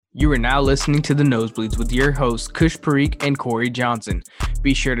You are now listening to The Nosebleeds with your hosts, Kush Parikh and Corey Johnson.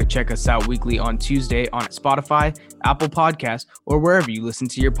 Be sure to check us out weekly on Tuesday on Spotify, Apple Podcasts, or wherever you listen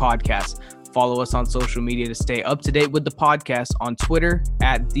to your podcasts. Follow us on social media to stay up to date with the podcast on Twitter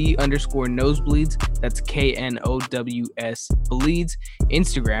at _nosebleeds. That's KNOWS bleeds.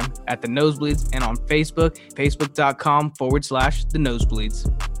 Instagram at The Nosebleeds, and on Facebook, facebook.com/The Nosebleeds.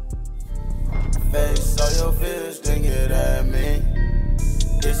 Face all your fears, then get at me.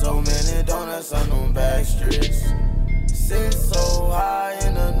 Get so many donuts on them back streets. Sit so high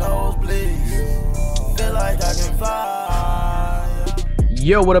in the nosebleeds. Feel like I can fly.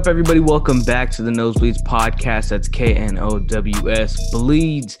 Yo, what up, everybody? Welcome back to the Nosebleeds podcast. That's KNOWS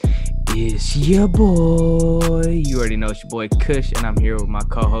bleeds. It's your boy. You already know it's your boy Kush, and I'm here with my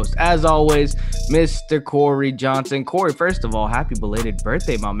co-host, as always, Mr. Corey Johnson. Corey, first of all, happy belated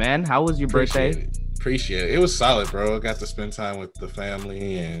birthday, my man. How was your birthday? Appreciate it. It was solid, bro. I got to spend time with the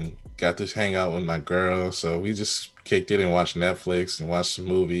family and got to hang out with my girl. So we just kicked it and watched Netflix and watched some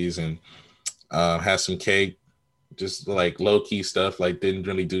movies and had some cake, just like low-key stuff, like didn't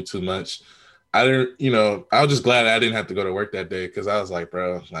really do too much. I was just glad I didn't have to go to work that day because I was like,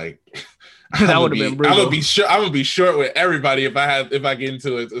 bro, like that would have been brutal. I'm gonna be short with everybody if I get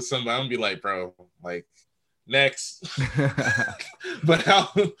into it with somebody. I'm gonna be like, bro, like next. But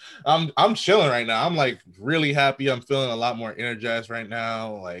I'm chilling right now. I'm like really happy. I'm feeling a lot more energized right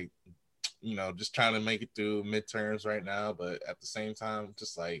now. Like, just trying to make it through midterms right now. But at the same time,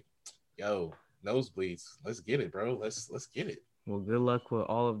 just like, yo, nosebleeds. Let's get it, bro. Let's get it. Well, good luck with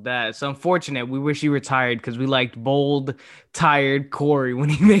all of that. It's unfortunate. We wish you retired because we liked bold, tired Corey when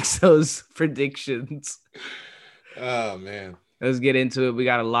he makes those predictions. Oh, man. Let's get into it. We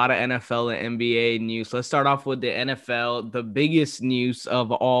got a lot of NFL and NBA news. Let's start off with the NFL, the biggest news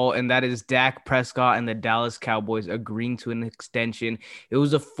of all, and that is Dak Prescott and the Dallas Cowboys agreeing to an extension. It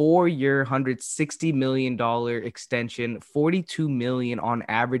was a 4-year, $160 million extension, $42 million on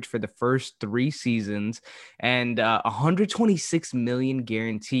average for the first 3 seasons, and $126 million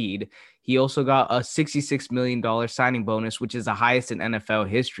guaranteed. He also got a $66 million signing bonus, which is the highest in NFL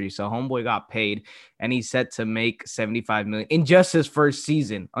history. So homeboy got paid, and he's set to make $75 million in just his first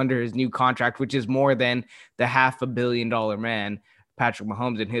season under his new contract, which is more than the $500 million man, Patrick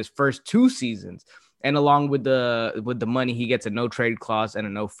Mahomes, in his first 2 seasons. And along with the money, he gets a no trade clause and a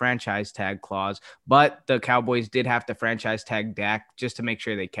no franchise tag clause. But the Cowboys did have to franchise tag Dak just to make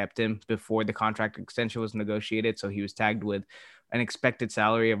sure they kept him before the contract extension was negotiated. So he was tagged with an expected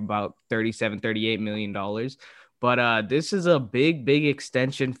salary of about $38 million. But this is a big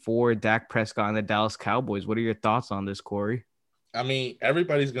extension for Dak Prescott and the Dallas Cowboys. What are your thoughts on this, Corey? I mean,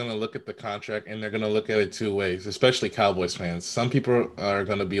 everybody's going to look at the contract and they're going to look at it 2 ways, especially Cowboys fans. Some people are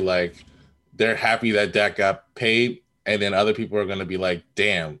going to be like, they're happy that Dak got paid. And then other people are going to be like,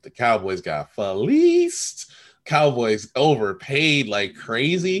 damn, the Cowboys got fleeced. Cowboys overpaid like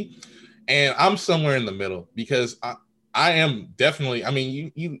crazy. And I'm somewhere in the middle because I am definitely, I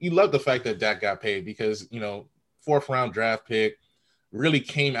mean, you love the fact that Dak got paid because, 4th round draft pick really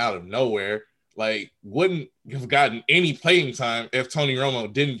came out of nowhere. Like, wouldn't have gotten any playing time if Tony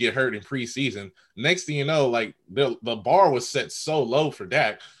Romo didn't get hurt in preseason. Next thing you know, like the bar was set so low for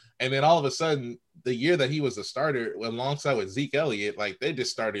Dak. And then all of a sudden, the year that he was a starter alongside with Zeke Elliott, like they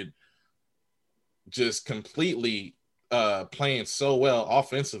just started just completely playing so well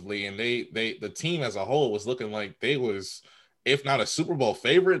offensively, and the team as a whole was looking like they was, if not a Super Bowl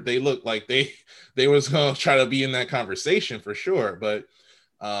favorite, they looked like they was gonna try to be in that conversation for sure. But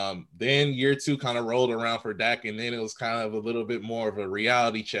then year 2 kind of rolled around for Dak, and then it was kind of a little bit more of a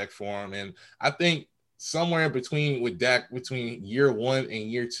reality check for him. And I think somewhere between with Dak, between year 1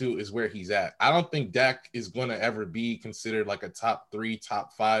 and year 2 is where he's at. I don't think Dak is going to ever be considered like a top 3,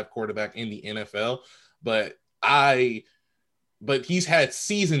 top 5 quarterback in the NFL, but he's had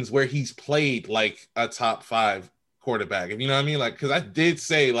seasons where he's played like a top 5 quarterback. If you know what I mean? Like, because I did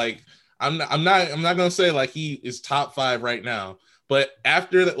say, like, I'm not gonna say like he is top 5 right now, but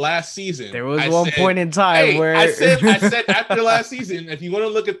after that last season, there was one point in time where I said after last season, if you want to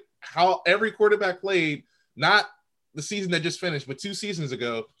look at how every quarterback played, not the season that just finished, but 2 seasons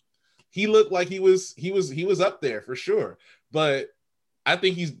ago, he looked like he was up there for sure. But I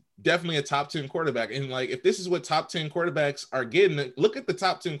think he's definitely a top 10 quarterback. And like, if this is what top 10 quarterbacks are getting, look at the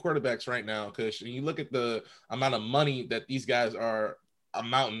top 10 quarterbacks right now, because you look at the amount of money that these guys are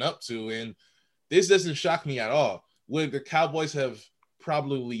amounting up to, and this doesn't shock me at all. Would the Cowboys have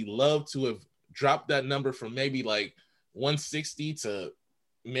probably loved to have dropped that number from maybe like 160 to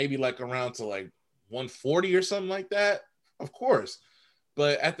maybe like around to like 140 or something like that? Of course.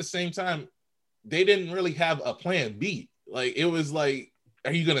 But at the same time, they didn't really have a plan B. Like, it was like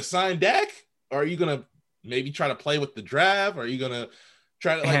are you gonna sign Dak? Or are you gonna maybe try to play with the draft? Or are you gonna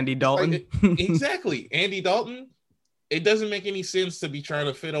try to Andy Dalton. exactly Andy Dalton? It doesn't make any sense to be trying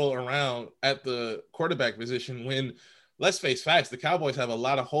to fiddle around at the quarterback position when, let's face facts, the Cowboys have a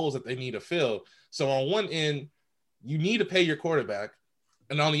lot of holes that they need to fill. So on one end, you need to pay your quarterback.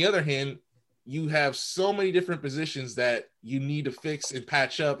 And on the other hand, you have so many different positions that you need to fix and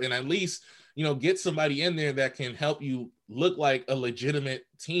patch up and at least, get somebody in there that can help you look like a legitimate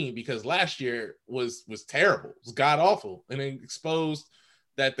team, because last year was terrible. It was god awful. And it exposed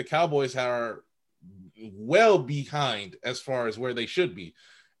that the Cowboys are well behind as far as where they should be.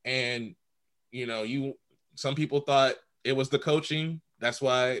 And, some people thought it was the coaching. That's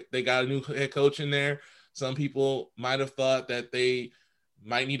why they got a new head coach in there. Some people might have thought that they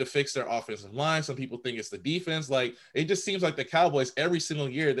might need to fix their offensive line. Some people think it's the defense. Like, it just seems like the Cowboys every single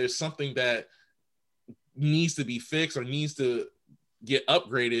year, there's something that needs to be fixed or needs to get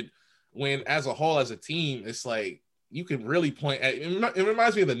upgraded, when as a whole, as a team, it's like you can really point at it.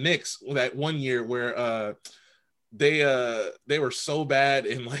 Reminds me of the Knicks that one year where they were so bad,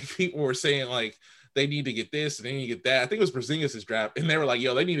 and like people were saying like they need to get this and they need to get that. I think it was Porzingis' draft, and they were like,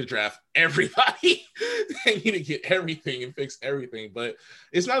 yo, they need to draft everybody. They need to get everything and fix everything. But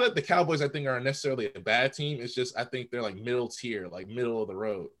it's not that the Cowboys, I think, are necessarily a bad team. It's just I think they're like middle tier, like middle of the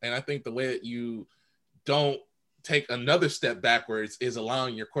road. And I think the way that you don't take another step backwards is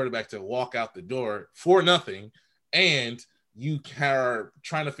allowing your quarterback to walk out the door for nothing, and you are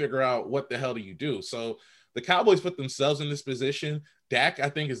trying to figure out what the hell do you do. So the Cowboys put themselves in this position. Dak, I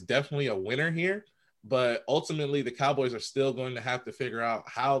think, is definitely a winner here. But ultimately, the Cowboys are still going to have to figure out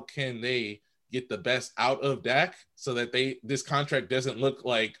how can they get the best out of Dak so that this contract doesn't look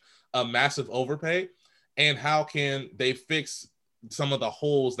like a massive overpay, and how can they fix some of the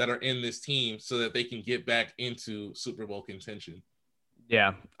holes that are in this team so that they can get back into Super Bowl contention.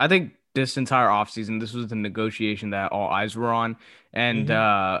 Yeah, I think this entire offseason, this was the negotiation that all eyes were on. And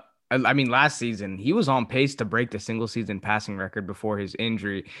I mean, last season, he was on pace to break the single season passing record before his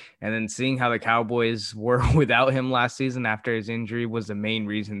injury. And then seeing how the Cowboys were without him last season after his injury was the main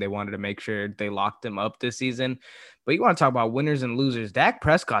reason they wanted to make sure they locked him up this season. But you want to talk about winners and losers. Dak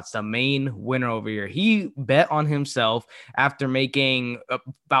Prescott's the main winner over here. He bet on himself after making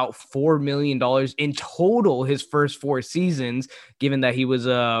about $4 million in total his first 4 seasons, given that he was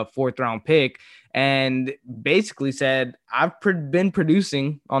a 4th-round pick, and basically said, I've been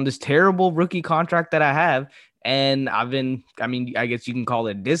producing on this terrible rookie contract that I have. And I guess you can call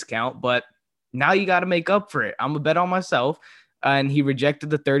it a discount, but now you got to make up for it. I'm going to bet on myself. And he rejected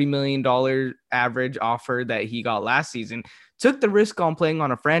the $30 million average offer that he got last season, took the risk on playing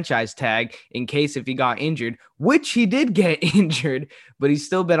on a franchise tag in case if he got injured, which he did get injured, but he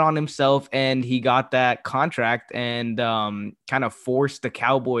still bet on himself and he got that contract and kind of forced the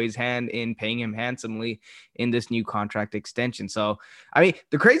Cowboys' hand in paying him handsomely in this new contract extension. So, I mean,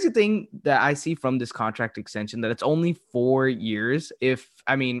 the crazy thing that I see from this contract extension that it's only 4 years.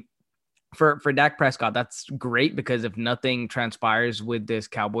 For Dak Prescott, that's great because if nothing transpires with this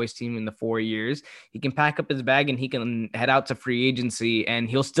Cowboys team in the 4 years, he can pack up his bag and he can head out to free agency and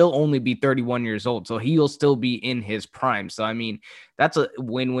he'll still only be 31 years old. So he'll still be in his prime. So, I mean, that's a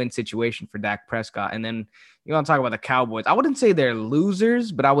win-win situation for Dak Prescott. And then you want to talk about the Cowboys. I wouldn't say they're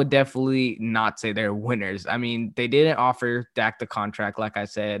losers, but I would definitely not say they're winners. I mean, they didn't offer Dak the contract, like I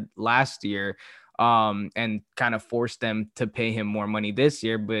said, last year. And kind of forced them to pay him more money this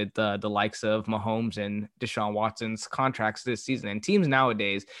year with the likes of Mahomes and Deshaun Watson's contracts this season. And teams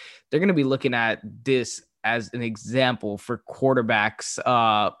nowadays, they're going to be looking at this as an example for quarterbacks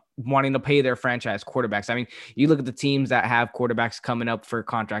wanting to pay their franchise quarterbacks. I mean, you look at the teams that have quarterbacks coming up for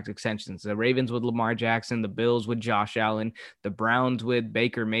contract extensions, the Ravens with Lamar Jackson, the Bills with Josh Allen, the Browns with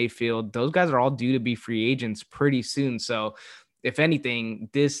Baker Mayfield. Those guys are all due to be free agents pretty soon. So if anything,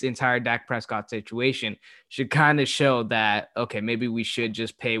 this entire Dak Prescott situation should kind of show that, okay, maybe we should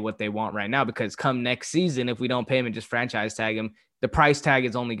just pay what they want right now, because come next season, if we don't pay him and just franchise tag him, the price tag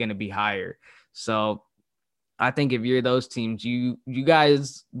is only going to be higher. So I think if you're those teams, you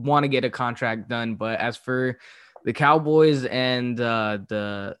guys want to get a contract done. But as for the Cowboys and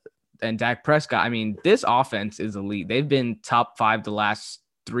Dak Prescott, I mean, this offense is elite. They've been top 5 the last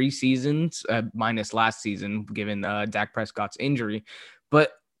 3 seasons, minus last season, given Dak Prescott's injury.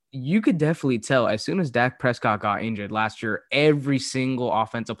 But you could definitely tell as soon as Dak Prescott got injured last year, every single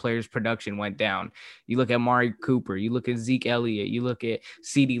offensive player's production went down. You look at Amari Cooper, you look at Zeke Elliott, you look at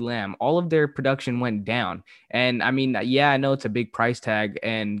CeeDee Lamb, all of their production went down. And I mean, yeah, I know it's a big price tag,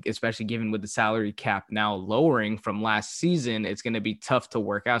 and especially given with the salary cap now lowering from last season, it's going to be tough to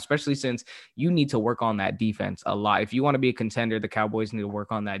work out, especially since you need to work on that defense a lot. If you want to be a contender, the Cowboys need to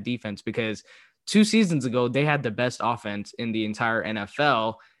work on that defense because 2 seasons ago, they had the best offense in the entire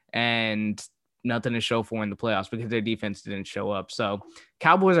NFL and nothing to show for in the playoffs because their defense didn't show up. So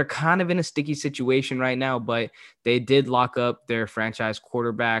Cowboys are kind of in a sticky situation right now, but they did lock up their franchise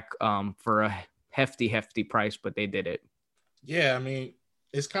quarterback for a hefty price, but they did it. Yeah, I mean,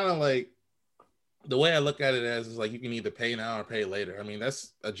 it's kind of like the way I look at it as is like you can either pay now or pay later. I mean,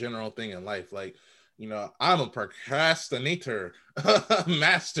 that's a general thing in life. Like, I'm a procrastinator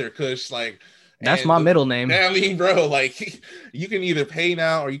master, Kush. Like, that's my middle name. I mean, bro, like you can either pay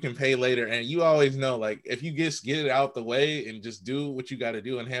now or you can pay later. And you always know, like, if you just get it out the way and just do what you got to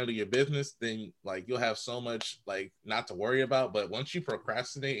do and handle your business, then like you'll have so much like not to worry about. But once you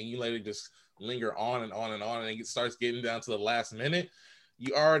procrastinate and you let it just linger on and on and on, and it starts getting down to the last minute,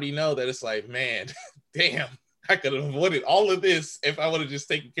 you already know that it's like, man, damn, I could have avoided all of this if I would have just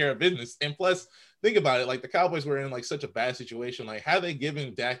taken care of business. And plus, think about it, like the Cowboys were in like such a bad situation. Like, had they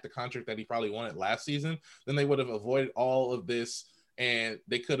given Dak the contract that he probably wanted last season, then they would have avoided all of this and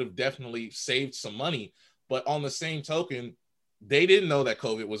they could have definitely saved some money. But on the same token, they didn't know that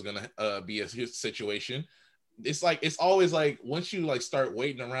COVID was going to be a situation. It's like, it's always like once you like start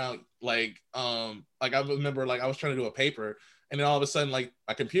waiting around, like I remember like I was trying to do a paper and then all of a sudden, like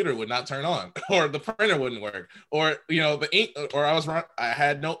my computer would not turn on, or the printer wouldn't work, or the ink, or I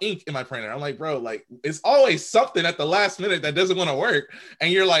had no ink in my printer. I'm like, bro, like it's always something at the last minute that doesn't want to work,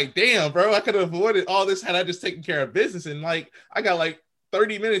 and you're like, damn, bro, I could have avoided all this had I just taken care of business. And like I got like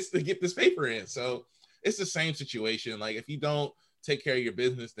 30 minutes to get this paper in, so it's the same situation. Like if you don't take care of your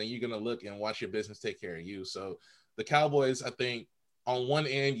business, then you're gonna look and watch your business take care of you. So the Cowboys, I think, on one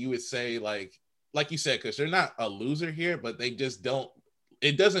end, you would say like you said, because they're not a loser here, but they just don't,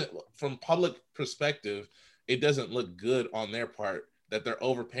 it doesn't, from public perspective, it doesn't look good on their part that they're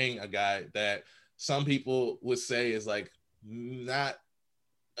overpaying a guy that some people would say is like not,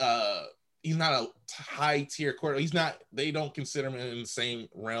 he's not a high tier quarterback. They don't consider him in the same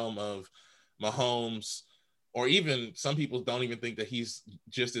realm of Mahomes, or even some people don't even think that he's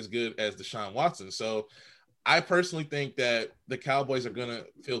just as good as Deshaun Watson. So I personally think that the Cowboys are going to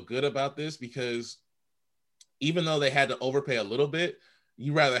feel good about this because even though they had to overpay a little bit,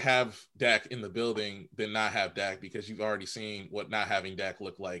 you rather have Dak in the building than not have Dak, because you've already seen what not having Dak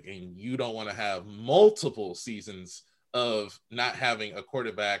look like, and you don't want to have multiple seasons of not having a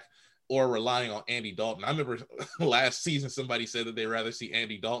quarterback or relying on Andy Dalton. I remember last season somebody said that they'd rather see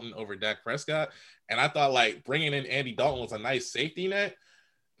Andy Dalton over Dak Prescott, and I thought like bringing in Andy Dalton was a nice safety net.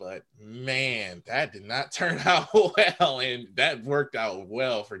 But man, that did not turn out well, and that worked out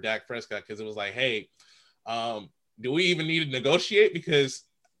well for Dak Prescott because it was like, hey, do we even need to negotiate? Because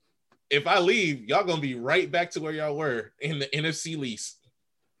if I leave, y'all gonna be right back to where y'all were in the NFC lease.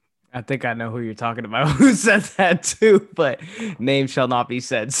 I think I know who you're talking about who said that too, but name shall not be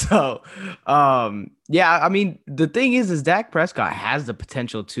said. So, yeah, I mean, the thing is Dak Prescott has the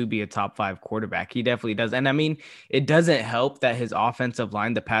potential to be a top 5 quarterback. He definitely does. And I mean, it doesn't help that his offensive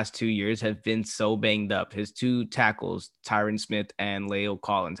line the past 2 years have been so banged up. His 2 tackles, Tyron Smith and La'el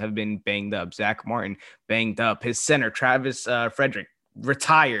Collins, have been banged up. Zach Martin banged up. His center, Travis Frederick,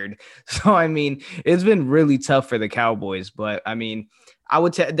 retired. So, I mean, it's been really tough for the Cowboys, but I mean, I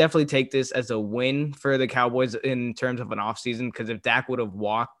would definitely take this as a win for the Cowboys in terms of an offseason, because if Dak would have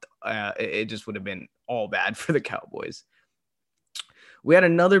walked, it just would have been all bad for the Cowboys. We had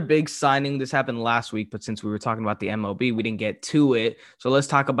another big signing. This happened last week, but since we were talking about the MLB, we didn't get to it. So let's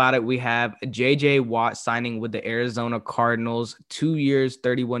talk about it. We have J.J. Watt signing with the Arizona Cardinals, 2 years,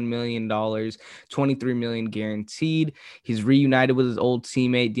 $31 million, $23 million guaranteed. He's reunited with his old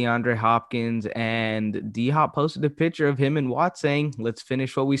teammate, DeAndre Hopkins, and D-Hop posted a picture of him and Watt saying, let's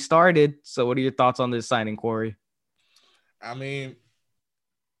finish what we started. So what are your thoughts on this signing, Corey? I mean,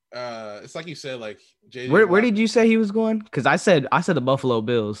 it's like you said, like where did you say he was going? Because I said the Buffalo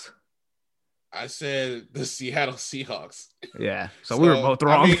Bills. I said the Seattle Seahawks. Yeah, so we were both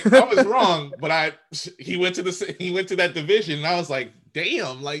wrong. I mean, I was wrong, but he went to that division, and I was like,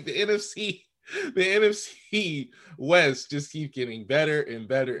 damn, like the NFC West just keeps getting better and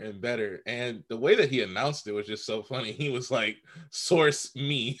better and better. And the way that he announced it was just so funny. He was like, "Source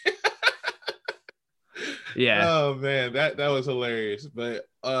me." Yeah. Oh man, that was hilarious. But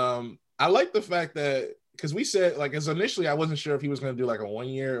I like the fact that, because we said, like, as initially, I wasn't sure if he was going to do like a 1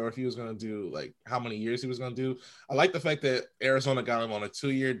 year or if he was going to do like how many years he was going to do. I like the fact that Arizona got him on a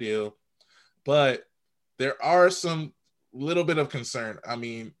 2-year deal, but there are some little bit of concern. I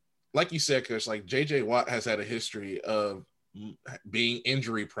mean, like you said, Kush, like JJ Watt has had a history of being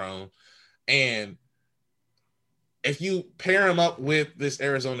injury prone. And if you pair him up with this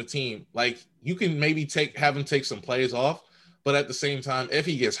Arizona team, like you can maybe have him take some plays off, but at the same time, if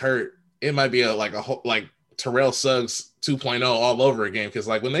he gets hurt, it might be like Terrell Suggs 2.0 all over again. Because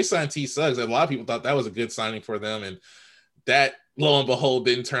like when they signed T Suggs, a lot of people thought that was a good signing for them, and that lo and behold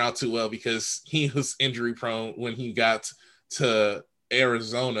didn't turn out too well because he was injury prone when he got to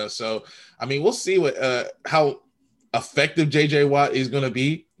Arizona. So I mean, we'll see how effective JJ Watt is going to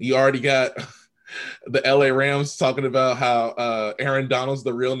be. You already got the LA Rams talking about how Aaron Donald's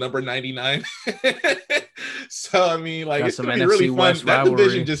the real number 99. So I mean, like, it's gonna be really fun. West that rivalry.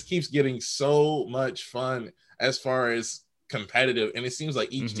 division just keeps getting so much fun as far as competitive, and it seems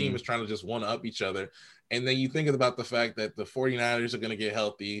like each team is trying to just one up each other. And then you think about the fact that the 49ers are going to get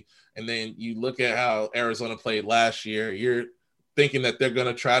healthy, and then you look at how Arizona played last year, you're thinking that they're going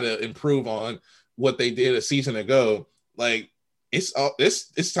to try to improve on what they did a season ago. Like, it's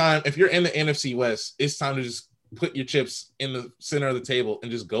time. If you're in the NFC West, it's time to just put your chips in the center of the table and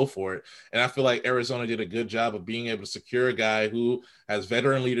just go for it. And I feel like Arizona did a good job of being able to secure a guy who has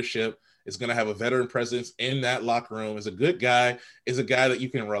veteran leadership, is going to have a veteran presence in that locker room, is a good guy, is a guy that you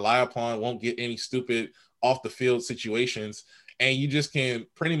can rely upon, won't get any stupid off the field situations. And you just can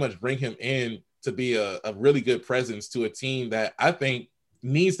pretty much bring him in to be a really good presence to a team that I think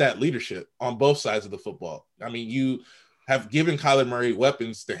needs that leadership on both sides of the football. I mean, you have given Kyler Murray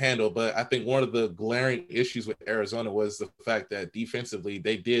weapons to handle, but I think one of the glaring issues with Arizona was the fact that defensively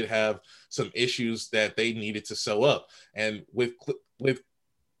they did have some issues that they needed to sew up. And with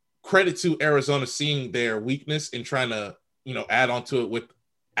credit to Arizona seeing their weakness and trying to, add onto it with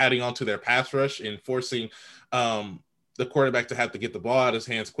adding onto their pass rush and forcing the quarterback to have to get the ball out of his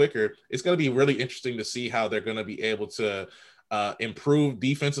hands quicker, it's going to be really interesting to see how they're going to be able to improve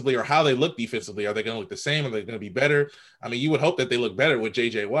defensively, or how they look defensively. Are they going to look the same? Are they going to be better? I mean, you would hope that they look better with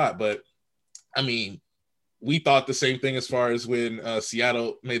JJ Watt, but I mean, we thought the same thing as far as when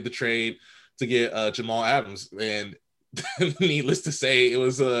Seattle made the trade to get Jamal Adams, and needless to say, it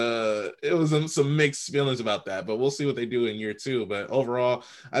was some mixed feelings about that, but we'll see what they do in year 2. But overall,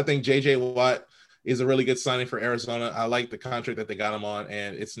 I think JJ Watt is a really good signing for Arizona. I like the contract that they got him on,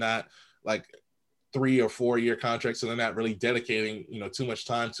 and it's not like 3 or 4 year contract, so they're not really dedicating too much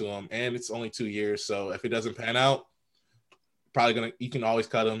time to him, and it's only 2 years. So if it doesn't pan out, you can always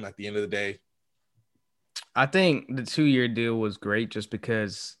cut him at the end of the day. I think the 2-year deal was great just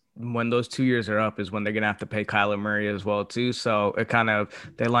because when those 2 years are up is when they're gonna have to pay Kyler Murray as well too. So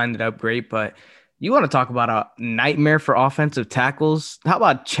they lined it up great. But you want to talk about a nightmare for offensive tackles? How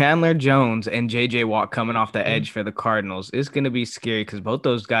about Chandler Jones and JJ Watt coming off the edge for the Cardinals? It's going to be scary because both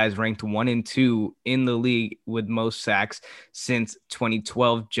those guys ranked 1 and 2 in the league with most sacks since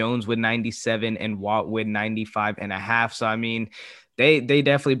 2012. Jones with 97 and Watt with 95.5. So, I mean, they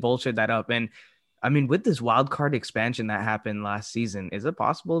definitely bolstered that up. And, I mean, with this wild card expansion that happened last season, is it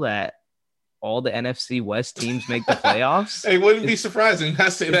possible that all the NFC West teams make the playoffs? It wouldn't be surprising. I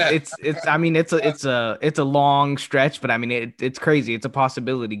say that. It's a long stretch, but I mean, it's crazy. It's a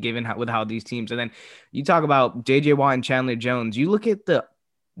possibility given how these teams. And then you talk about JJ Watt and Chandler Jones. You look at the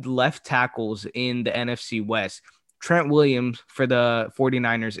left tackles in the NFC West. Trent Williams for the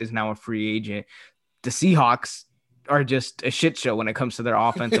 49ers is now a free agent. The Seahawks are just a shit show when it comes to their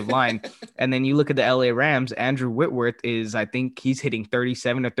offensive line. And then you look at the LA Rams, Andrew Whitworth I think he's hitting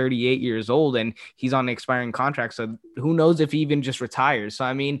 37 or 38 years old, and he's on an expiring contract. So who knows if he even just retires. So,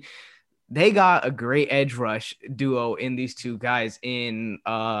 I mean, they got a great edge rush duo in these two guys in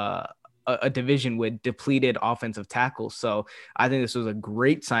a division with depleted offensive tackles. So I think this was a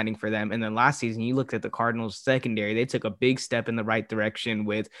great signing for them. And then last season, you looked at the Cardinals secondary, they took a big step in the right direction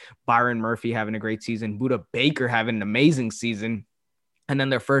with Byron Murphy having a great season, Budda Baker having an amazing season. And then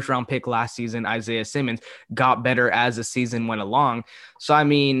their first round pick last season, Isaiah Simmons, got better as the season went along. So, I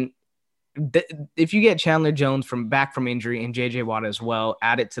mean, if you get Chandler Jones back from injury and JJ Watt as well,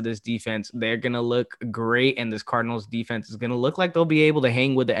 add it to this defense, they're going to look great. And this Cardinals defense is going to look like they'll be able to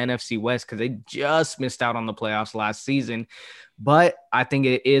hang with the NFC West because they just missed out on the playoffs last season. But I think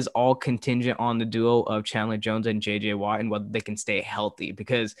it is all contingent on the duo of Chandler Jones and JJ Watt and whether they can stay healthy,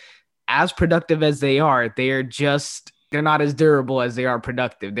 because as productive as they are, they're not as durable as they are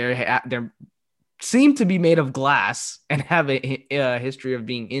productive. They're seem to be made of glass and have a history of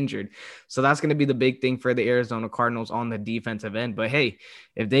being injured. So that's going to be the big thing for the Arizona Cardinals on the defensive end. But hey,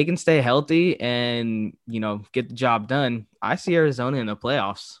 if they can stay healthy and, get the job done, I see Arizona in the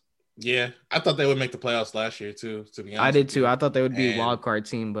playoffs. Yeah, I thought they would make the playoffs last year too, to be I honest did with too. you. I thought they would be a And wild card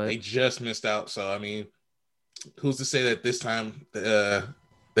team, but they just missed out. So I mean, who's to say that this time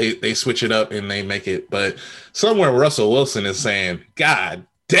they switch it up and they make it? But somewhere Russell Wilson is saying, "God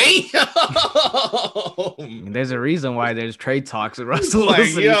damn!" there's a reason why there's trade talks with Russell like,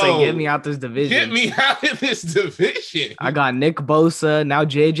 Wilson. He's like, get me out this Get division. me out of this division. I got Nick Bosa, now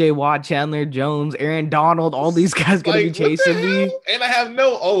JJ Watt, Chandler Jones, Aaron Donald, all these guys gonna be chasing me. And I have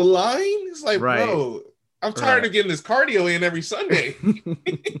no O-line. It's like, Right. bro, I'm tired of getting this cardio in every Sunday.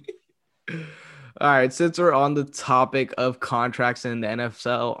 All right, since we're on the topic of contracts in the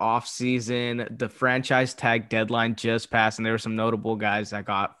NFL offseason, the franchise tag deadline just passed, and there were some notable guys that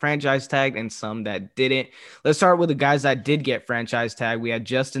got franchise tagged and some that didn't. Let's start with the guys that did get franchise tagged. We had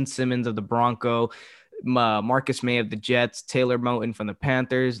Justin Simmons of the Broncos, Marcus May of the Jets, Taylor Moton from the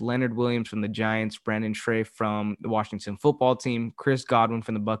Panthers, Leonard Williams from the Giants, Brandon Scherff from the Washington football team, Chris Godwin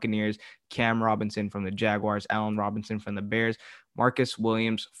from the Buccaneers, Cam Robinson from the Jaguars, Allen Robinson from the Bears, Marcus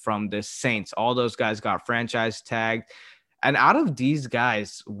Williams from the Saints. All those guys got franchise tagged. And out of these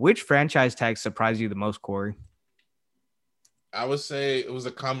guys, which franchise tag surprised you the most, Corey? I would say it was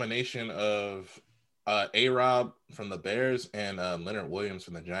a combination of A-Rob from the Bears and Leonard Williams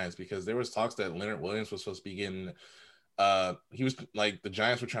from the Giants, because there was talks that Leonard Williams was supposed to be getting he was like, the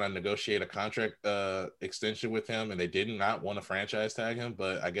Giants were trying to negotiate a contract extension with him, and they did not want to franchise tag him,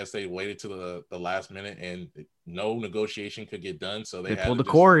 but I guess they waited to the last minute and no negotiation could get done, so they pulled the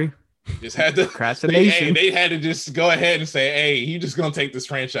Corey. Just had to procrastination. They had to just go ahead and say, hey, you just gonna take this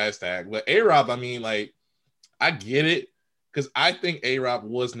franchise tag. But A-Rob, I mean, like, I get it, because I think A-Rob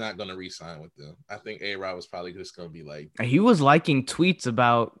was not going to re-sign with them. I think A-Rob was probably just going to be like... He was liking tweets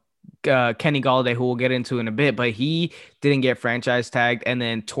about Kenny Golladay, who we'll get into in a bit, but he didn't get franchise tagged. And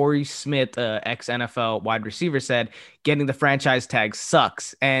then Torrey Smith, ex-NFL wide receiver, said getting the franchise tag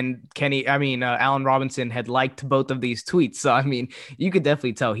sucks. And Allen Robinson had liked both of these tweets. So, I mean, you could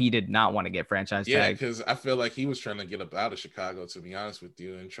definitely tell he did not want to get franchise tagged. Yeah, because I feel like he was trying to get up out of Chicago, to be honest with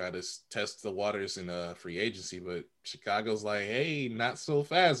you, and try to test the waters in free agency. But Chicago's like, hey, not so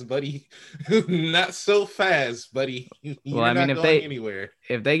fast, buddy. Not so fast, buddy. You're not going anywhere.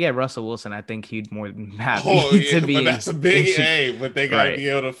 If they get Russell Wilson, I think he'd more than happy to be. But that's a big but they got to be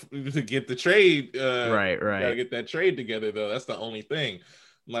able to get the trade. Right. Got to get that trade together, though. That's the only thing.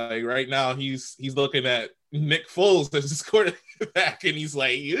 Like, right now, he's looking at Nick Foles as his quarterback, and he's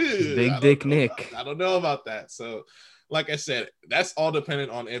like, Big Dick Nick. I don't know about that. So, like I said, that's all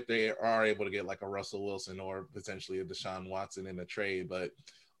dependent on if they are able to get like a Russell Wilson or potentially a Deshaun Watson in a trade. But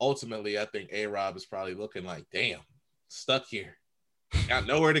ultimately, I think A-Rob is probably looking like, damn, stuck here. Got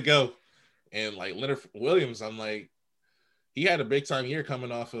nowhere to go. And like Leonard Williams, I'm like, he had a big time year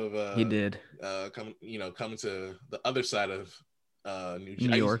coming off of he did coming to the other side of New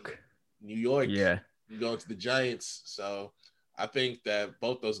York. Yeah, going to the Giants. So I think that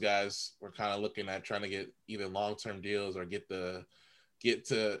both those guys were kind of looking at trying to get either long-term deals or get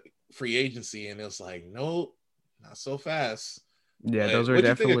to free agency, and it was like, nope, not so fast. Yeah, but those were what'd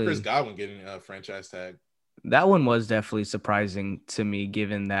definitely. You think of Chris Godwin getting a franchise tag? That one was definitely surprising to me,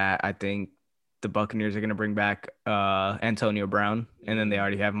 given that I think the Buccaneers are going to bring back Antonio Brown, and then they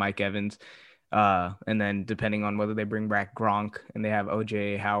already have Mike Evans. And then depending on whether they bring back Gronk, and they have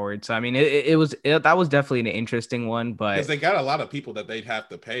OJ Howard. So, I mean, that was definitely an interesting one, but because they got a lot of people that they'd have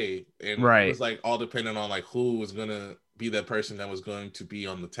to pay, and right. It was like all depending on like who was going to be that person that was going to be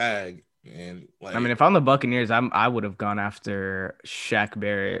on the tag. And like, I mean, if I'm the Buccaneers, I would have gone after Shaq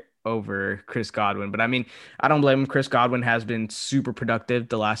Barrett over Chris Godwin, but I mean, I don't blame him. Chris Godwin has been super productive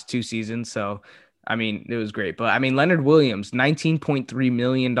the last 2 seasons, so I mean, it was great. But I mean, Leonard Williams, $19.3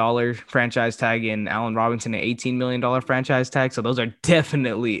 million franchise tag, and Allen Robinson, an $18 million franchise tag. So those are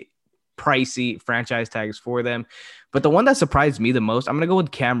definitely pricey franchise tags for them. But the one that surprised me the most, I'm going to go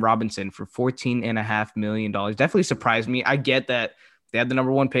with Cam Robinson for $14.5 million. Definitely surprised me. I get that they had the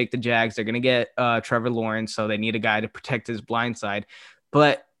number 1 pick, the Jags. They're going to get Trevor Lawrence, so they need a guy to protect his blind side.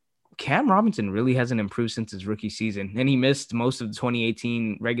 But Cam Robinson really hasn't improved since his rookie season, and he missed most of the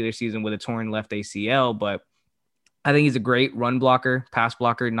 2018 regular season with a torn left ACL, but I think he's a great run blocker, pass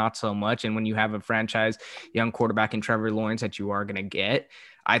blocker, not so much. And when you have a franchise young quarterback in Trevor Lawrence that you are going to get,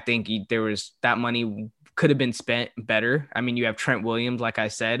 I think there was that money could have been spent better. I mean, you have Trent Williams, like I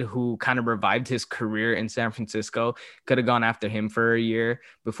said, who kind of revived his career in San Francisco, could have gone after him for a year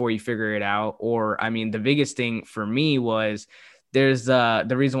before you figure it out. Or, I mean, the biggest thing for me was there's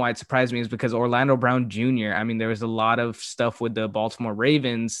the reason why it surprised me is because Orlando Brown Jr. I mean, there was a lot of stuff with the Baltimore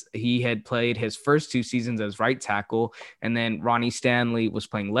Ravens. He had played his first 2 seasons as right tackle, and then Ronnie Stanley was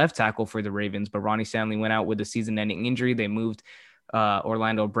playing left tackle for the Ravens, but Ronnie Stanley went out with a season-ending injury. They moved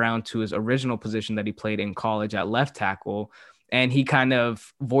Orlando Brown to his original position that he played in college at left tackle, and he kind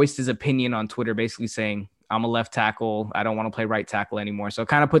of voiced his opinion on Twitter, basically saying, I'm a left tackle. I don't want to play right tackle anymore. So it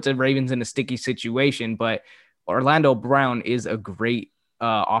kind of puts the Ravens in a sticky situation, but Orlando Brown is a great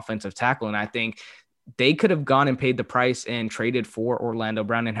offensive tackle. And I think they could have gone and paid the price and traded for Orlando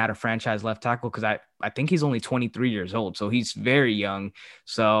Brown and had a franchise left tackle, because I think he's only 23 years old. So he's very young.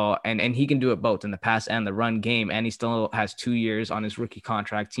 So and he can do it both in the pass and the run game. And he still has 2 years on his rookie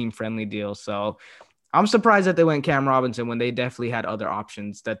contract, team friendly deal. So I'm surprised that they went Cam Robinson when they definitely had other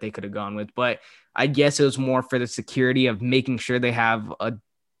options that they could have gone with. But I guess it was more for the security of making sure they have a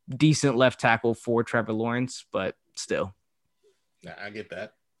decent left tackle for Trevor Lawrence, but still. Yeah, I get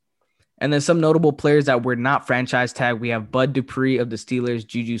that. And then some notable players that were not franchise tagged. We have Bud Dupree of the Steelers,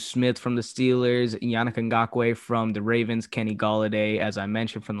 Juju Smith from the Steelers, Yannick Ngakoue from the Ravens, Kenny Golladay, as I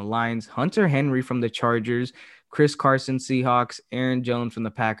mentioned, from the Lions, Hunter Henry from the Chargers, Chris Carson, Seahawks, Aaron Jones from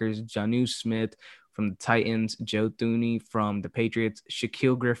the Packers, Jonnu Smith from the Titans, Joe Thuney from the Patriots,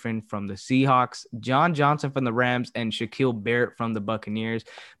 Shaquille Griffin from the Seahawks, John Johnson from the Rams, and Shaquille Barrett from the Buccaneers.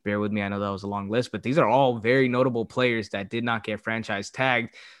 Bear with me, I know that was a long list, but these are all very notable players that did not get franchise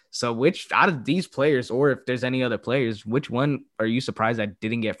tagged. So which out of these players, or if there's any other players, which one are you surprised that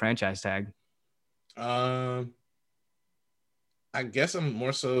didn't get franchise tagged? I guess I'm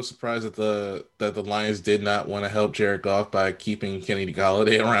more so surprised that the Lions did not want to help Jared Goff by keeping Kenny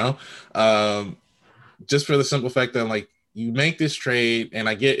Golladay around. Just for the simple fact that, like, you make this trade, and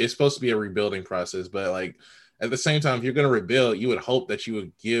I get it's supposed to be a rebuilding process, but like at the same time, if you're going to rebuild, you would hope that you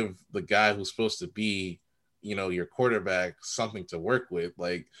would give the guy who's supposed to be, your quarterback something to work with.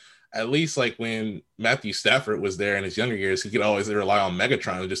 Like, at least like when Matthew Stafford was there in his younger years, he could always rely on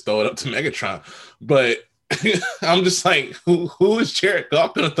Megatron and just throw it up to Megatron. But I'm just like, who is Jared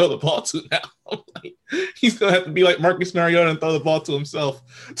Goff going to throw the ball to now? I'm like, he's going to have to be like Marcus Mariota and throw the ball to himself.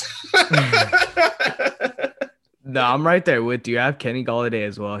 No, I'm right there with you. I have Kenny Golladay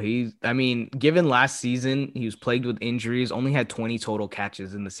as well. Given last season, he was plagued with injuries, only had 20 total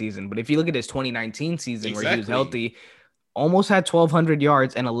catches in the season. But if you look at his 2019 season where he was healthy, almost had 1,200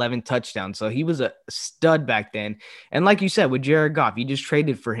 yards and 11 touchdowns. So he was a stud back then. And like you said, with Jared Goff, you just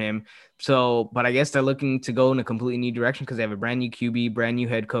traded for him. So, but I guess they're looking to go in a completely new direction because they have a brand new QB, brand new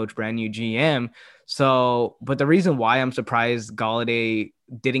head coach, brand new GM. So, but the reason why I'm surprised Golladay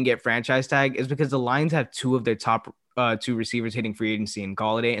didn't get franchise tag is because the Lions have two of their top two receivers hitting free agency in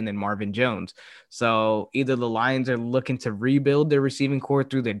Golladay and then Marvin Jones. So either the Lions are looking to rebuild their receiving core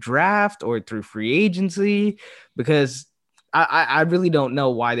through the draft or through free agency, because I really don't know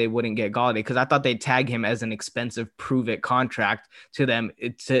why they wouldn't get Golladay, because I thought they'd tag him as an expensive prove-it contract to them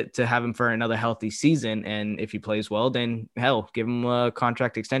to have him for another healthy season. And if he plays well, then hell, give him a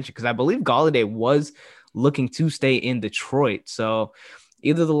contract extension, because I believe Golladay was looking to stay in Detroit. So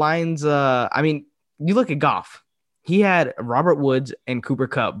either the Lions, you look at Goff. He had Robert Woods and Cooper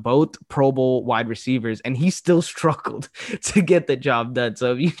Kupp, both Pro Bowl wide receivers, and he still struggled to get the job done.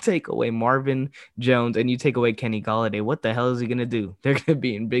 So if you take away Marvin Jones and you take away Kenny Golladay, what the hell is he going to do? They're going to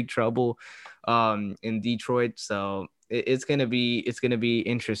be in big trouble in Detroit. So it's going to be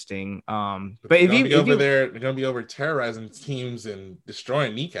interesting. But if you they're going to be over terrorizing teams and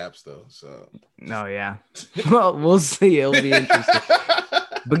destroying kneecaps though. So no, yeah. Well, we'll see. It'll be interesting.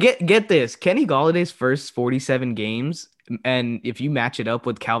 But get this, Kenny Galladay's first 47 games, and if you match it up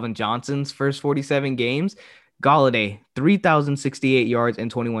with Calvin Johnson's first 47 games, Golladay, 3,068 yards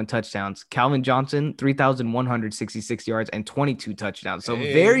and 21 touchdowns. Calvin Johnson, 3,166 yards and 22 touchdowns. So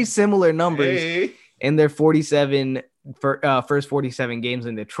very similar numbers in their first 47 games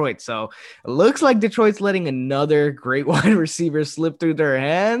in Detroit. So it looks like Detroit's letting another great wide receiver slip through their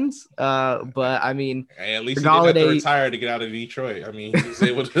hands. But I mean, at least he didn't have to retire to get out of Detroit. I mean, he was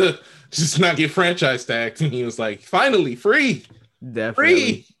able to just not get franchise tagged, and he was like, finally free. Definitely.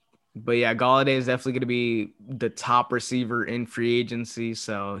 Free. But yeah, Golladay is definitely going to be the top receiver in free agency.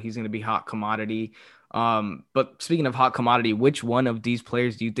 So he's going to be hot commodity. But speaking of hot commodity, which one of these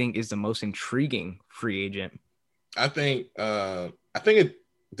players do you think is the most intriguing free agent? I think it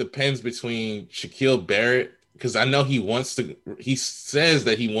depends between Shaquille Barrett, because I know he says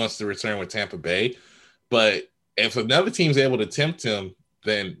that he wants to return with Tampa Bay, but if another team's able to tempt him,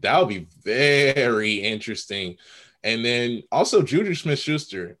 then that'll be very interesting. And then also Juju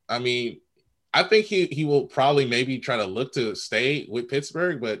Smith-Schuster. I mean, I think he will probably maybe try to look to stay with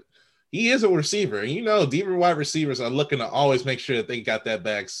Pittsburgh, but he is a receiver. And deeper wide receivers are looking to always make sure that they got that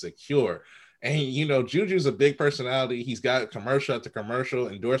bag secure. And Juju's a big personality. He's got commercial after commercial,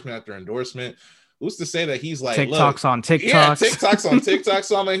 endorsement after endorsement. Who's to say that he's like, look, TikToks on TikToks. yeah, TikToks on TikTok.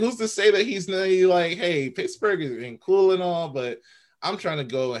 So I'm like, who's to say that he's like, hey, Pittsburgh has been cool and all, but I'm trying to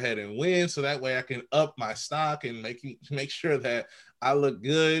go ahead and win so that way I can up my stock and make sure that I look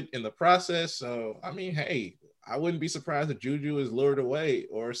good in the process. So I mean, hey, I wouldn't be surprised if Juju is lured away,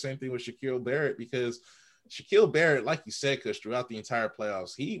 or same thing with Shaquille Barrett, because Shaquille Barrett, like you said, Kush, throughout the entire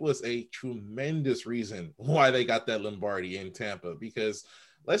playoffs, he was a tremendous reason why they got that Lombardi in Tampa, because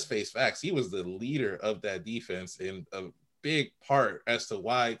let's face facts, he was the leader of that defense and a big part as to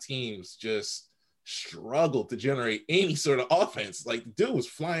why teams just struggled to generate any sort of offense. Like, the dude was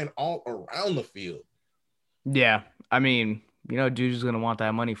flying all around the field. Yeah, I mean, Juju's going to want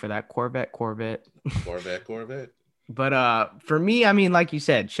that money for that Corvette. But for me, I mean, like you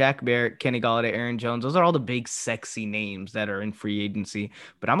said, Shaq Barrett, Kenny Golladay, Aaron Jones, those are all the big sexy names that are in free agency.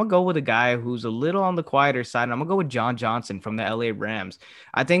 But I'm going to go with a guy who's a little on the quieter side, and I'm going to go with John Johnson from the LA Rams.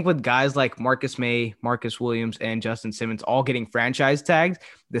 I think with guys like Marcus May, Marcus Williams, and Justin Simmons all getting franchise tags,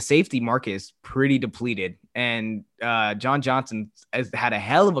 the safety market is pretty depleted. And John Johnson has had a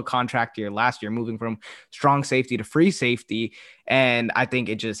hell of a contract year last year, moving from strong safety to free safety. And I think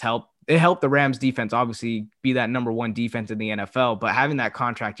it just helped. It helped the Rams defense obviously be that number one defense in the NFL, but having that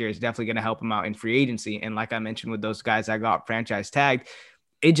contract here is definitely going to help him out in free agency. And like I mentioned with those guys that got franchise tagged,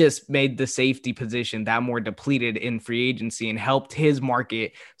 it just made the safety position that more depleted in free agency and helped his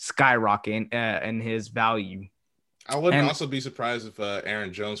market skyrocket and his value. I wouldn't also be surprised if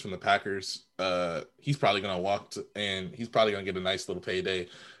Aaron Jones from the Packers, he's probably going to walk and he's probably going to get a nice little payday,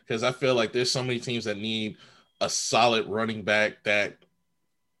 because I feel like there's so many teams that need a solid running back that,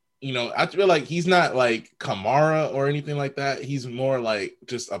 I feel like he's not like Kamara or anything like that. He's more like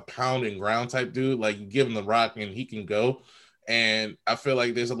just a pound and ground type dude. Like, you give him the rock and he can go. And I feel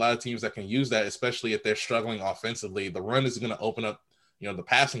like there's a lot of teams that can use that, especially if they're struggling offensively. The run is going to open up, the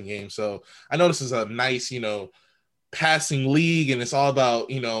passing game. So I know this is a nice, passing league, and it's all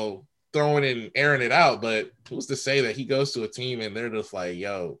about, throwing and airing it out. But who's to say that he goes to a team and they're just like,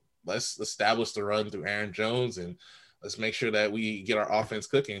 yo, let's establish the run through Aaron Jones and let's make sure that we get our offense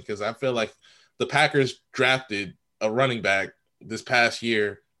cooking. Because I feel like the Packers drafted a running back this past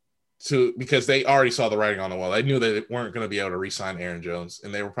year because they already saw the writing on the wall. They knew that they weren't going to be able to re-sign Aaron Jones,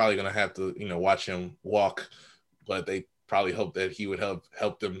 and they were probably going to have to, watch him walk. But they probably hoped that he would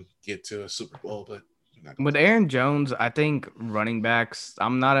help them get to a Super Bowl. But with Aaron Jones, I think running backs,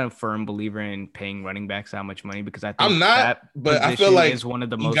 I'm not a firm believer in paying running backs that much money, because I think but I feel like is one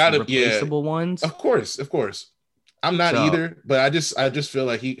of the most replaceable ones. Of course. I'm not either, but I just feel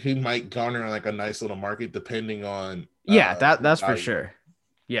like he might garner like a nice little market depending on. That's for sure.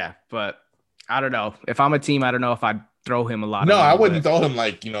 Yeah, but I don't know. If I'm a team, I don't know if I'd throw him a lot. No, I wouldn't throw him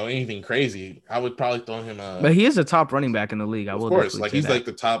like anything crazy. I would probably throw him. But he is a top running back in the league. Of course, like he's like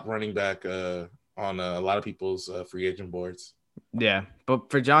the top running back on a lot of people's free agent boards. Yeah,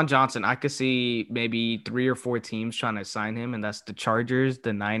 but for John Johnson, I could see maybe 3 or 4 teams trying to sign him, and that's the Chargers,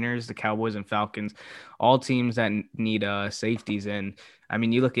 the Niners, the Cowboys, and Falcons, all teams that need safeties. And I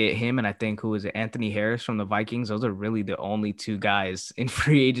mean, you look at him, and I think who is it, Anthony Harris from the Vikings? Those are really the only 2 guys in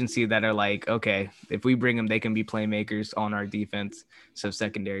free agency that are like, okay, if we bring them, they can be playmakers on our defense, so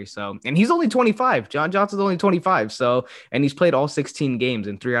secondary. So, and he's only 25. John Johnson's only 25. So, and he's played all 16 games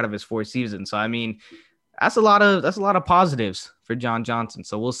in 3 out of his 4 seasons. So, I mean, that's a lot of positives for John Johnson.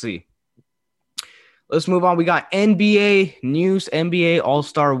 So we'll see. Let's move on. We got NBA news, NBA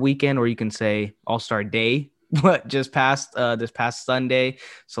All-Star Weekend, or you can say All-Star Day, but just passed this past Sunday.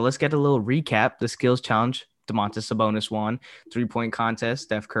 So let's get a little recap. The skills challenge, Domantas Sabonis won. 3-point contest,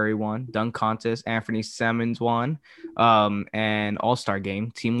 Steph Curry won. Dunk contest, Anthony Simmons won. And All-Star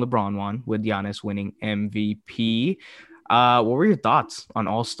game, Team LeBron won, with Giannis winning MVP. What were your thoughts on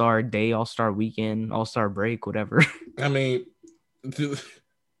All-Star Day, All-Star Weekend, All-Star break, whatever? I mean,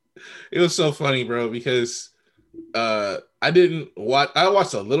 it was so funny, bro, because I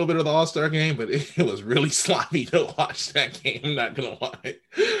watched a little bit of the All-Star game, but it was really sloppy to watch that game. I'm not going to lie.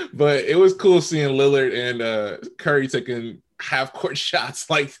 But it was cool seeing Lillard and Curry taking half-court shots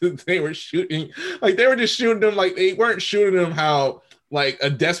like they were shooting. Like, they were just shooting them like they weren't shooting them how – like a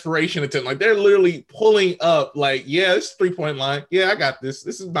desperation attempt. Like, they're literally pulling up like, yeah, this is 3-point line. Yeah, I got this.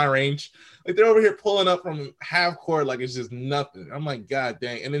 This is my range. Like, they're over here pulling up from half court like it's just nothing. I'm like, God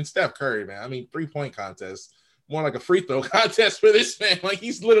dang. And then Steph Curry, man. I mean, 3-point contest, more like a free throw contest for this man. Like,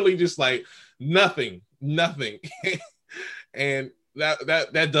 he's literally just like nothing. And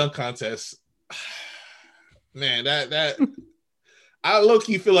that dunk contest, man, that I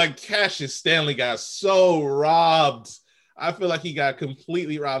low-key feel like Cassius Stanley got so robbed. I feel like he got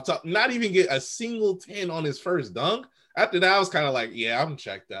completely robbed. Not even get a single 10 on his first dunk. After that, I was kind of like, yeah, I'm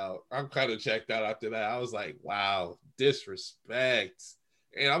checked out. I'm kind of checked out after that. I was like, wow, disrespect.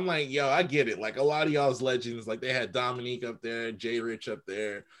 And I'm like, yo, I get it. Like a lot of y'all's legends, like they had Dominique up there, Jay Rich up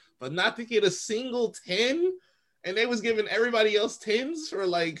there, but not to get a single 10, and they was giving everybody else 10s for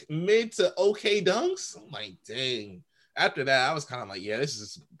like mid to okay dunks. I'm like, dang. After that, I was kind of like, yeah, this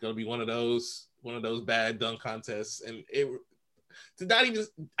is gonna be one of those bad dunk contests. And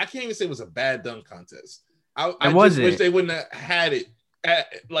I can't even say it was a bad dunk contest. I just wish they wouldn't have had it.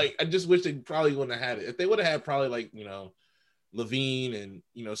 I just wish they probably wouldn't have had it. If they would have had probably like, Levine and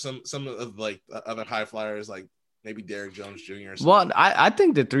some of like other high flyers like maybe Derrick Jones Jr. or something. Well, I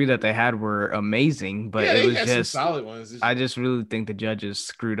think the 3 that they had were amazing, but it was just some solid ones. I just really think the judges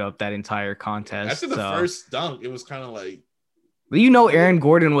screwed up that entire contest. After the first dunk, it was kind of like, Aaron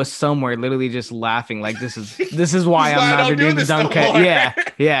Gordon was somewhere literally just laughing like this is why I'm never doing the dunk.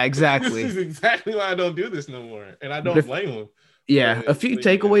 Yeah, exactly. This is exactly why I don't do this no more, and I don't blame him. Yeah, a few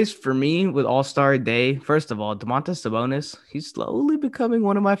takeaways for me with All-Star Day. First of all, Domantas Sabonis, he's slowly becoming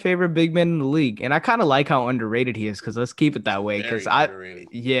one of my favorite big men in the league, and I kind of like how underrated he is. Because let's keep it that way. Because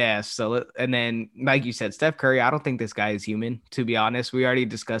So and then like you said, Steph Curry, I don't think this guy is human. To be honest, we already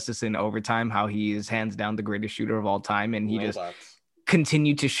discussed this in overtime. How he is hands down the greatest shooter of all time, and he just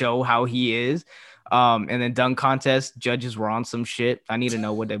continued to show how he is. And then dunk contest judges were on some shit. I need to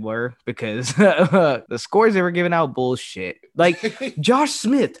know what they were because the scores they were giving out bullshit. Like Josh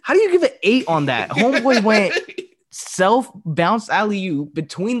Smith, how do you give an 8 on that? Homeboy went self bounced alley-oop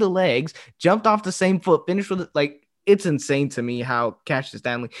between the legs, jumped off the same foot, finished with it. Like it's insane to me how Cassius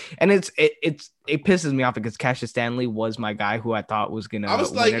Stanley, and it pisses me off because Cassius Stanley was my guy who I thought was gonna. I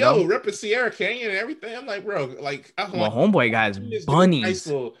was like, yo, ripping Sierra Canyon and everything. I'm like, bro, like, homeboy guys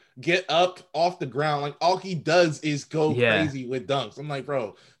bunnies. Get up off the ground, like all he does is go crazy with dunks. I'm like,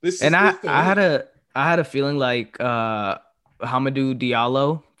 bro, this is. And I had a feeling like Hamidou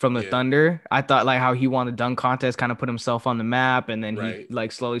Diallo from the Thunder. I thought like how he won the dunk contest, kind of put himself on the map, and then he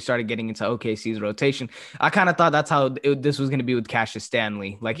like slowly started getting into OKC's rotation. I kind of thought that's how this was going to be with Cassius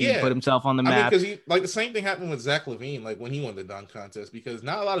Stanley. Like he put himself on the map. Because like the same thing happened with Zach LaVine, like when he won the dunk contest, because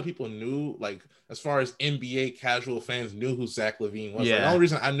not a lot of people knew, like as far as NBA casual fans knew who Zach LaVine was. Like, the only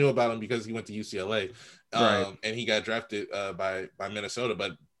reason I knew about him because he went to UCLA, and he got drafted by Minnesota.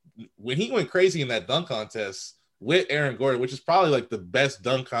 But when he went crazy in that dunk contest with Aaron Gordon, which is probably like the best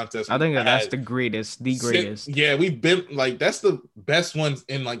dunk contest. I think that's the greatest. We've been like, that's the best ones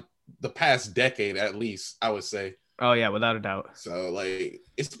in like the past decade, at least, I would say. Oh yeah, without a doubt. So like,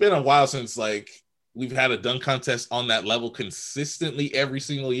 it's been a while since like we've had a dunk contest on that level consistently every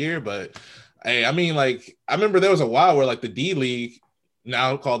single year. But hey, I mean, like, I remember there was a while where like the D League,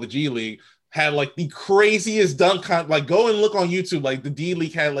 now called the G League, had like the craziest dunk like go and look on YouTube. Like the D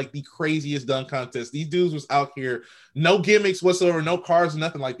League had like the craziest dunk contest. These dudes was out here, no gimmicks whatsoever, no cars,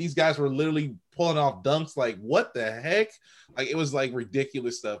 nothing. Like these guys were literally pulling off dunks. Like what the heck? Like it was like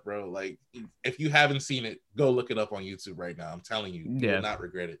ridiculous stuff, bro. Like if you haven't seen it, go look it up on YouTube right now. I'm telling you, you will not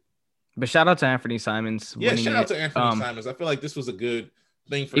regret it. But shout out to Anthony Simons. Yeah, shout out to Anthony Simons. I feel like this was a good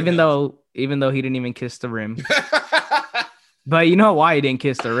thing for even him. Even though he didn't even kiss the rim. But you know why he didn't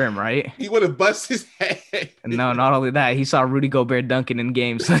kiss the rim, right? He would have busted his head. No, not only that, he saw Rudy Gobert dunking in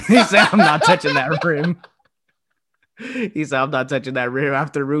games. So he said, I'm not touching that rim. He said, I'm not touching that rim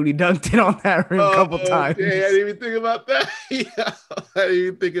after Rudy dunked it on that rim a couple times. Yeah, I didn't even think about that. I didn't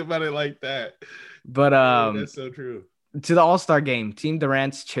even think about it like that. But that's so true. To the All-Star game, Team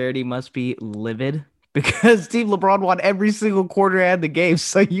Durant's charity must be livid. Because Team LeBron won every single quarter and the game.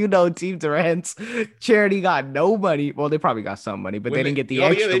 So, Team Durant's charity got no money. Well, they probably got some money, but they didn't get the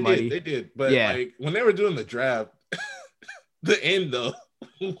extra money. They did. But like when they were doing the draft, the end though,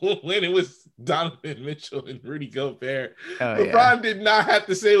 when it was Donovan Mitchell and Rudy Gobert, LeBron did not have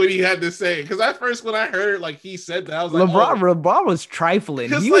to say what he had to say. Because at first when I heard like he said that, I was like, LeBron was trifling.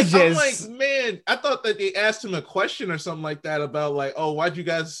 He was I'm like, man, I thought that they asked him a question or something like that about like, oh, why'd you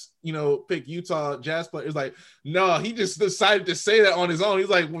guys pick Utah Jazz players? Like, no, he just decided to say that on his own. He's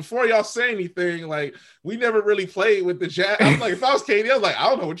like, before y'all say anything, like, we never really played with the Jazz. I'm like, if I was KD, I was like, I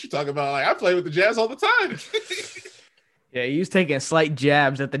don't know what you're talking about. Like, I play with the Jazz all the time. Yeah, he was taking slight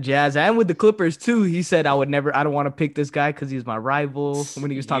jabs at the Jazz and with the Clippers too. He said, I don't want to pick this guy because he's my rival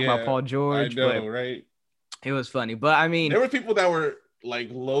when he was talking about Paul George. I know, right? It was funny. But I mean, there were people that were like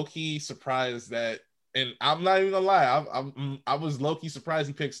low-key surprised that, and I'm not even gonna lie, I was low-key surprised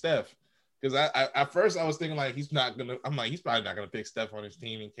he picked Steph. Because I at first I was thinking like he's probably not gonna pick Steph on his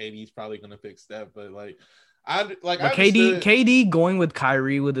team, and KD's probably gonna pick Steph. But like But understood KD going with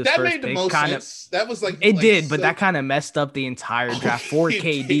Kyrie with his that first made the pick most kind of sense. That was it did, but so that kind of messed up the entire draft for it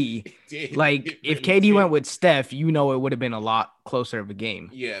did. KD. It did. Like It if really KD did. went with Steph, it would have been a lot closer of a game.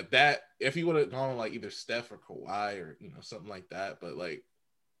 Yeah, that if he would have gone like either Steph or Kawhi or something like that, but like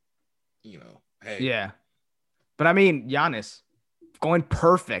hey, Yeah. But I mean, Giannis going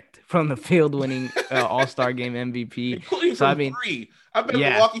perfect from the field winning All-Star game MVP. including So I from mean, three. I bet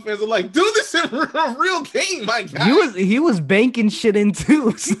yeah. Milwaukee fans are like, do this in a real game, my guy. He was banking shit in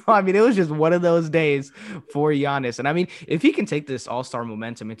too. So I mean, it was just one of those days for Giannis. And I mean, if he can take this All-Star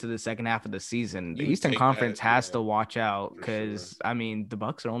momentum into the second half of the season, the You would Eastern take Conference that, has yeah, to watch out for because sure. I mean, the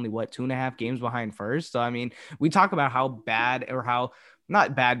Bucks are only 2.5 games behind first. So I mean, we talk about how bad or how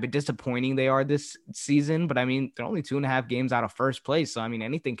not bad, but disappointing they are this season. But I mean, they're only 2.5 games out of first place. So I mean,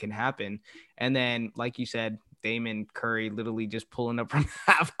 anything can happen. And then, like you said, Damon Curry literally just pulling up from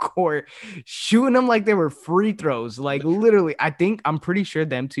half court, shooting them like they were free throws. Like literally, I'm pretty sure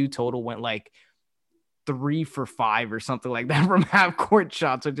them two total went like 3 for 5 or something like that from half court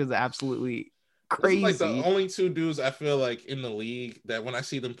shots, which is absolutely Those are like the crazy. only two dudes I feel like in the league that when I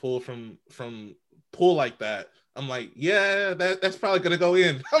see them pull from pull like that, I'm like, yeah, that's probably gonna go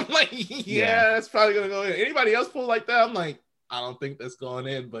in. I'm like, Yeah. yeah, that's probably gonna go in. Anybody else pull like that? I'm like, I don't think that's going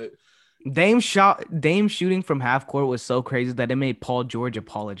in, but Dame shooting from half court was so crazy that it made Paul George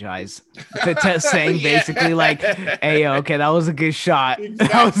apologize saying basically like, hey, okay, that was a good shot.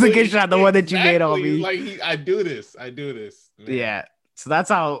 That was a good shot. The one that you made on me. Like I do this. Man. Yeah. So that's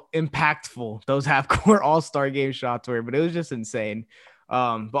how impactful those half court all-star game shots were, but it was just insane.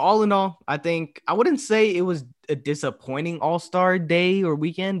 But all in all, I think I wouldn't say it was a disappointing all-star day or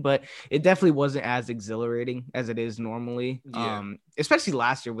weekend, but it definitely wasn't as exhilarating as it is normally. Yeah. Especially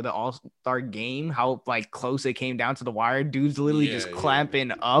last year with the all-star game, how like close it came down to the wire. Dudes literally just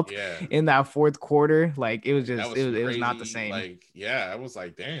clamping up in that fourth quarter. Like it was just it was not the same. Like, yeah, I was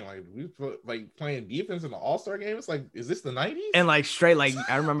like, dang, like we like playing defense in the all-star game. It's like, is this the 90s? And like straight, like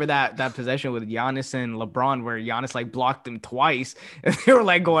I remember that possession with Giannis and LeBron where Giannis like blocked him twice and they were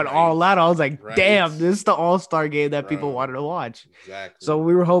like going all out. I was like, damn, this is the all-star game that people wanted to watch. Exactly. So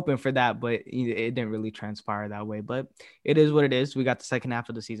we were hoping for that, but it didn't really transpire that way. But it is what it is. We got the second half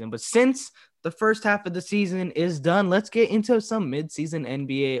of the season. But since the first half of the season is done, let's get into some mid-season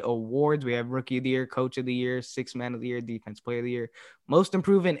NBA awards. We have Rookie of the Year, Coach of the Year, Sixth Man of the Year, Defense Player of the Year, Most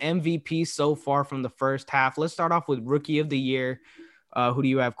Improved and MVP so far from the first half. Let's start off with Rookie of the Year. Who do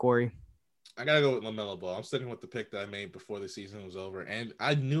you have, Corey? I gotta go with LaMelo Ball. I'm sticking with the pick that I made before the season was over, and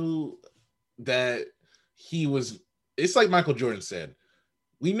I knew that he was. It's like Michael Jordan said.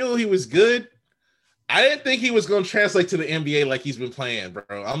 We knew he was good. I didn't think he was going to translate to the NBA like he's been playing,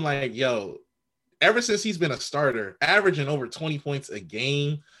 bro. I'm like, yo, ever since he's been a starter, averaging over 20 points a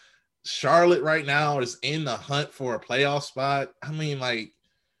game, Charlotte right now is in the hunt for a playoff spot. I mean, like,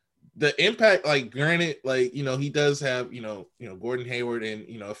 the impact, like, granted, like, he does have, Gordon Hayward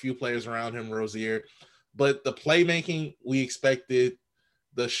and, a few players around him, Rozier, but the playmaking we expected,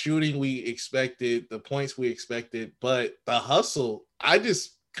 the shooting we expected, the points we expected, but the hustle, I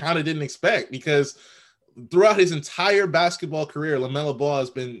just kind of didn't expect, because throughout his entire basketball career, LaMelo Ball has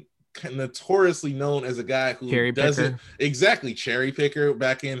been notoriously known as a guy who cherry picker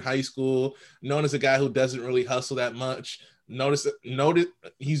back in high school, known as a guy who doesn't really hustle that much. Notice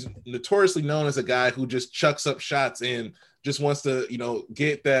he's notoriously known as a guy who just chucks up shots and just wants to,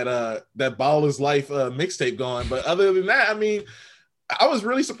 get that Ball is Life mixtape going. But other than that, I mean, I was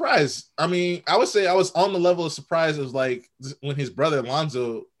really surprised. I mean, I would say I was on the level of surprise of like when his brother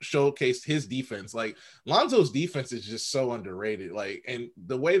Lonzo showcased his defense. Like, Lonzo's defense is just so underrated. Like, and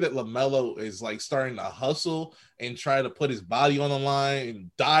the way that LaMelo is like starting to hustle and try to put his body on the line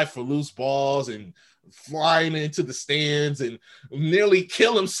and dive for loose balls and flying into the stands and nearly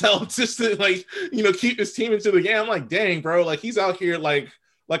kill himself just to keep his team into the game. I'm like, dang, bro, like he's out here like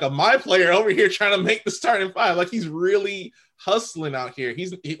a my player over here trying to make the starting five. Like, he's really hustling out here.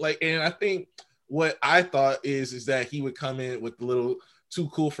 And I think what I thought is that he would come in with a little too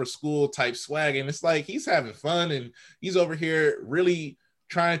cool for school type swag. And it's like, he's having fun and he's over here really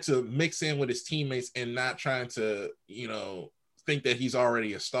trying to mix in with his teammates and not trying to, think that he's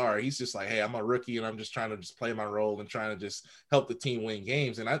already a star. He's just like, hey, I'm a rookie and I'm just trying to just play my role and trying to just help the team win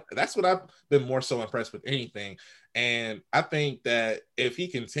games. And that's what I've been more so impressed with anything. And I think that if he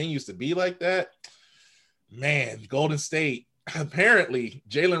continues to be like that, man, Golden State, apparently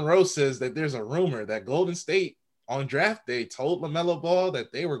Jalen Rose says that there's a rumor that Golden State on draft day told LaMelo Ball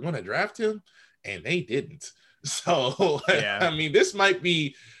that they were going to draft him and they didn't. So, yeah. I mean, this might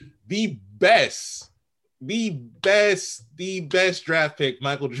be the best the best draft pick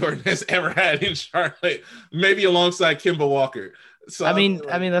Michael Jordan has ever had in Charlotte, maybe alongside Kemba Walker. So I mean,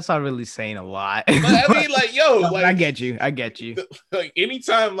 that's not really saying a lot. But I mean, like, yo, no, like, I get you. Like,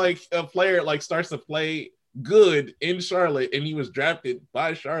 anytime like a player like starts to play good in Charlotte and he was drafted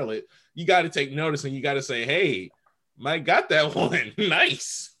by Charlotte, you got to take notice and you got to say, hey, Mike got that one.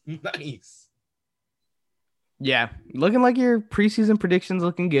 Nice. Yeah, looking like your preseason predictions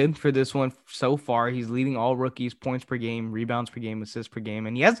looking good for this one so far. He's leading all rookies, points per game, rebounds per game, assists per game,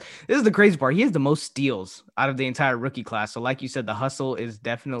 and this is the crazy part. He has the most steals out of the entire rookie class. So, like you said, the hustle is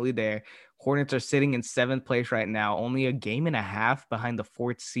definitely there. Hornets are sitting in 7th place right now, only a game and a half behind the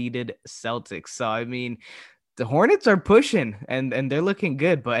 4th seeded Celtics. So, I mean, the Hornets are pushing and they're looking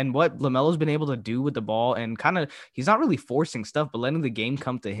good. And what LaMelo's been able to do with the ball and kind of, he's not really forcing stuff, but letting the game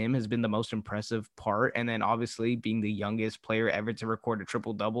come to him has been the most impressive part. And then obviously being the youngest player ever to record a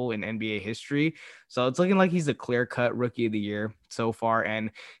triple double in NBA history. So it's looking like he's a clear cut rookie of the year so far. And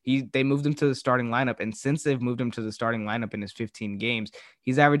they moved him to the starting lineup. And since they've moved him to the starting lineup in his 15 games,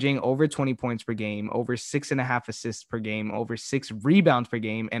 he's averaging over 20 points per game, over 6.5 assists per game, over 6 rebounds per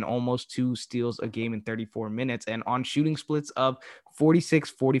game, and almost 2 steals a game in 34 minutes, and on shooting splits of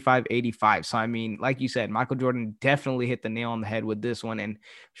 46, 45, 85. So, I mean, like you said, Michael Jordan definitely hit the nail on the head with this one, and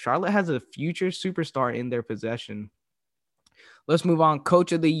Charlotte has a future superstar in their possession. Let's move on.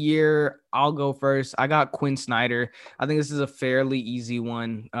 Coach of the year. I'll go first. I got Quinn Snyder. I think this is a fairly easy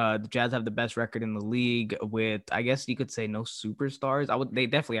one. The Jazz have the best record in the league with, I guess you could say, no superstars. They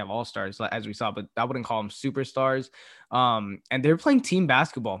definitely have all-stars, as we saw, but I wouldn't call them superstars. And they're playing team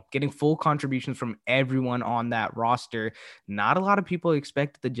basketball, getting full contributions from everyone on that roster. Not a lot of people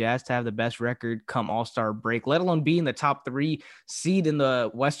expect the Jazz to have the best record come All-Star break, let alone be in the top 3 seed in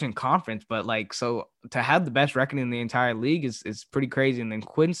the Western Conference. But so to have the best record in the entire league is pretty crazy. And then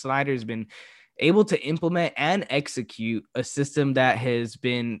Quinn Snyder has been able to implement and execute a system that has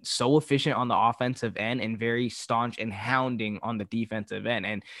been so efficient on the offensive end and very staunch and hounding on the defensive end.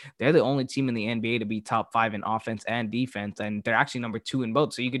 And they're the only team in the NBA to be top 5 in offense and defense. And they're actually number 2 in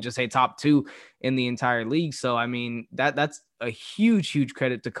both. So you could just say top 2 in the entire league. So, I mean, that's a huge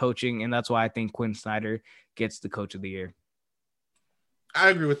credit to coaching. And that's why I think Quinn Snyder gets the coach of the year. I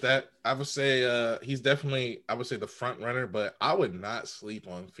agree with that. I would say he's definitely, I would say, the front runner, but I would not sleep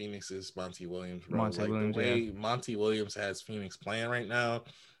on Phoenix's Monty Williams, bro. The way Monty Williams has Phoenix playing right now.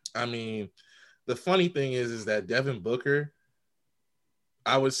 I mean, the funny thing is that Devin Booker,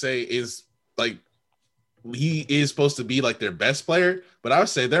 I would say, is he is supposed to be like their best player, but I would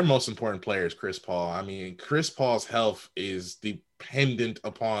say their most important player is Chris Paul. I mean, Chris Paul's health is dependent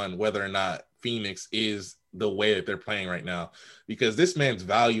upon whether or not Phoenix is the way that they're playing right now, because this man's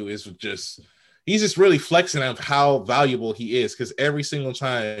value is he's just really flexing of how valuable he is, because every single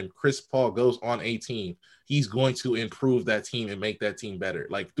time Chris Paul goes on a team, he's going to improve that team and make that team better.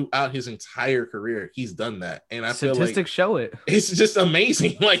 Like, throughout his entire career, he's done that. And I feel like statistics show it. It's just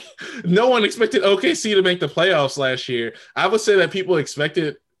amazing. Like, no one expected OKC to make the playoffs last year. I would say that people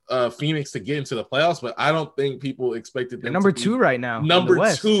expected Phoenix to get into the playoffs, but I don't think people expected them number 2 right now.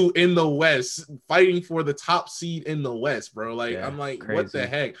 Number 2 in the West, fighting for the top seed in the West, bro. Like, yeah, I'm like, crazy. What the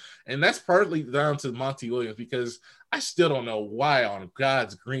heck? And that's partly down to Monty Williams, because I still don't know why on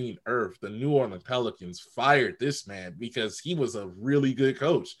God's green earth the New Orleans Pelicans fired this man, because he was a really good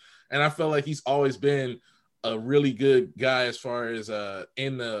coach. And I felt like he's always been a really good guy as far as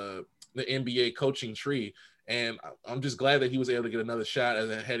in the NBA coaching tree. And I'm just glad that he was able to get another shot at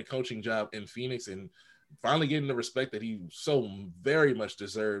a head coaching job in Phoenix and finally getting the respect that he so very much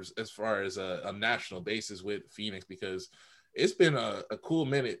deserves as far as a national basis with Phoenix, because it's been a cool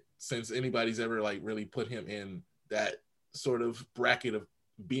minute since anybody's ever really put him in that sort of bracket of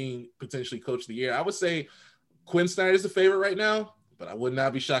being potentially coach of the year. I would say Quinn Snyder is the favorite right now, but I would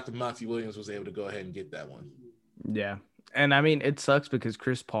not be shocked if Monty Williams was able to go ahead and get that one. Yeah. And I mean, it sucks because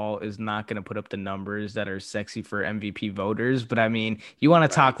Chris Paul is not going to put up the numbers that are sexy for MVP voters. But I mean, you want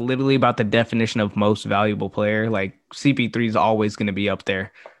to talk literally about the definition of most valuable player. Like, CP3 is always going to be up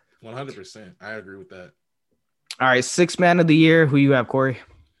there. 100%. I agree with that. All right. 6th man of the year. Who you have, Corey?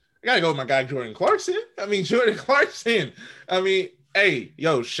 I got to go with my guy, Jordan Clarkson. Jordan Clarkson. Hey,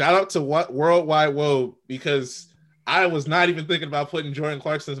 yo, shout out to Worldwide Woe, because I was not even thinking about putting Jordan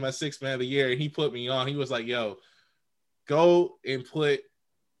Clarkson as my 6th man of the year. And he put me on. He was like, yo, go and put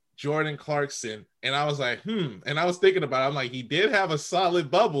Jordan Clarkson. And I was like, And I was thinking about it. I'm like, he did have a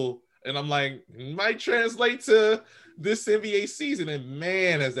solid bubble. And I'm like, might translate to this NBA season. And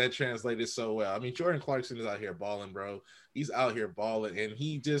man, has that translated so well. I mean, Jordan Clarkson is out here balling, bro. He's out here balling. And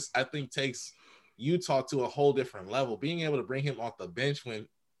he just, I think, takes Utah to a whole different level. Being able to bring him off the bench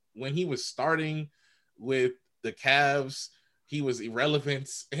when he was starting with the Cavs, he was irrelevant,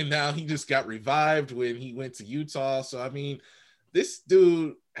 and now he just got revived when he went to Utah. So, I mean, this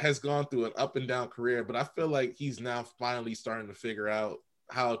dude has gone through an up and down career, but I feel like he's now finally starting to figure out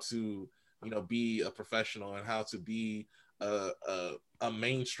how to, be a professional and how to be a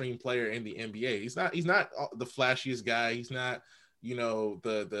mainstream player in the NBA. He's not the flashiest guy. He's not,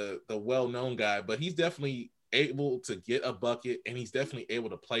 the well-known guy, but he's definitely able to get a bucket, and he's definitely able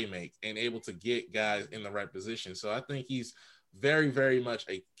to play make and able to get guys in the right position. So I think he's very, very much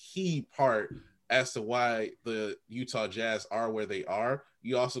a key part as to why the Utah Jazz are where they are.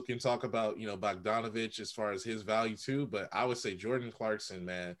 You also can talk about, Bogdanovich as far as his value too, but I would say Jordan Clarkson,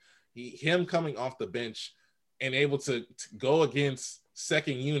 man, him coming off the bench and able to go against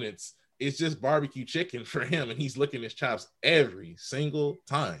second units is just barbecue chicken for him, and he's licking his chops every single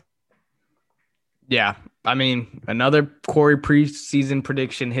time. Yeah, I mean, another Corey preseason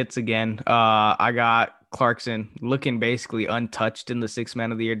prediction hits again. I got Clarkson looking basically untouched in the sixth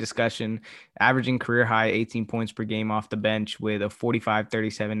man of the year discussion, averaging career high 18 points per game off the bench with a 45,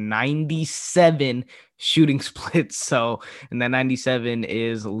 37, 97 shooting split. So, and that 97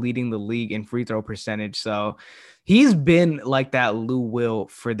 is leading the league in free throw percentage. So he's been like that Lou Will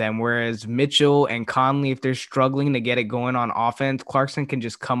for them, whereas Mitchell and Conley, if they're struggling to get it going on offense, Clarkson can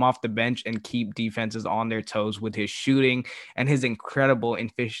just come off the bench and keep defenses on their toes with his shooting and his incredible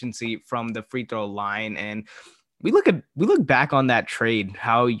efficiency from the free throw line. And we look back on that trade,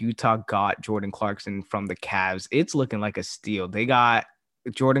 how Utah got Jordan Clarkson from the Cavs. It's looking like a steal. They got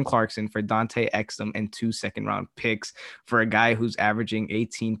Jordan Clarkson for Dante Exum and 2 second-round picks for a guy who's averaging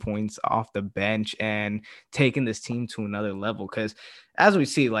 18 points off the bench and taking this team to another level. Because as we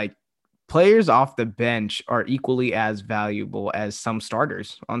see, like, players off the bench are equally as valuable as some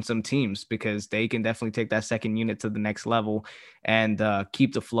starters on some teams, because they can definitely take that second unit to the next level and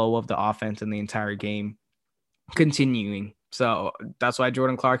keep the flow of the offense and the entire game continuing. So that's why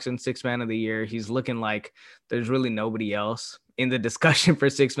Jordan Clarkson, sixth man of the year, he's looking like there's really nobody else in the discussion for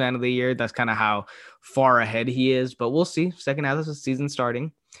sixth man of the year. That's kind of how far ahead he is, but we'll see. Second half of the season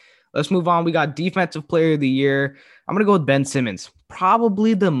starting. Let's move on. We got defensive player of the year. I'm going to go with Ben Simmons,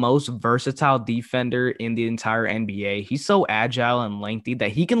 probably the most versatile defender in the entire NBA. He's so agile and lengthy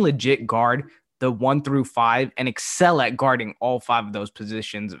that he can legit guard the 1 through 5 and excel at guarding all 5 of those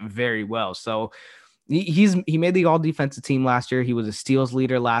positions very well. So he made the all defensive team last year. He was a steals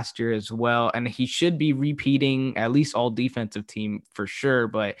leader last year as well. And he should be repeating at least all defensive team for sure.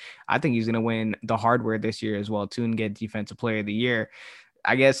 But I think he's going to win the hardware this year as well too and get defensive player of the year.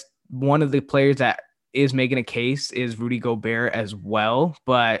 I guess one of the players that is making a case is Rudy Gobert as well.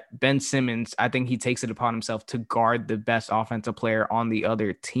 But Ben Simmons, I think he takes it upon himself to guard the best offensive player on the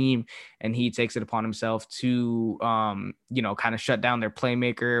other team. And he takes it upon himself to, kind of shut down their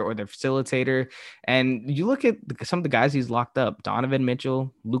playmaker or their facilitator. And you look at some of the guys he's locked up, Donovan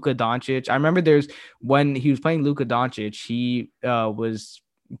Mitchell, Luka Doncic. I remember when he was playing Luka Doncic, he was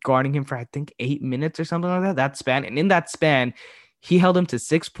guarding him for, I think, 8 minutes or something like that span. And in that span, he held him to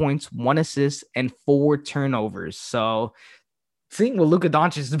 6 points, 1 assist, and 4 turnovers. So seeing what Luka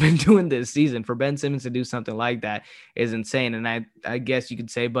Doncic has been doing this season, for Ben Simmons to do something like that is insane. And I guess you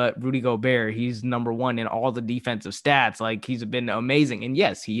could say, but Rudy Gobert, he's number 1 in all the defensive stats. Like, he's been amazing. And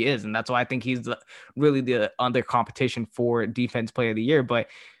yes, he is. And that's why I think he's really the under competition for defense player of the year. But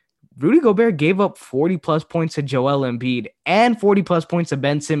Rudy Gobert gave up 40-plus points to Joel Embiid and 40-plus points to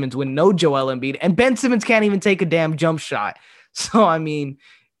Ben Simmons with no Joel Embiid. And Ben Simmons can't even take a damn jump shot. So, I mean,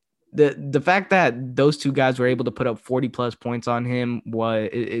 the fact that those two guys were able to put up 40-plus points on him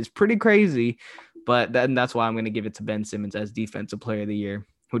is pretty crazy. But that's why I'm going to give it to Ben Simmons as defensive player of the year.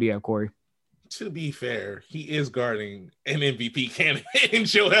 Who do you have, Corey? To be fair, he is guarding an MVP candidate in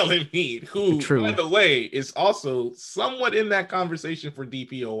Joel Embiid, who, by the way, is also somewhat in that conversation for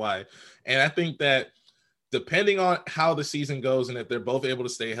DPOY. And I think that depending on how the season goes and if they're both able to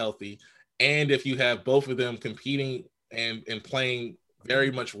stay healthy, and if you have both of them competing and playing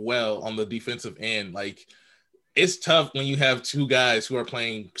very much well on the defensive end, like, it's tough when you have two guys who are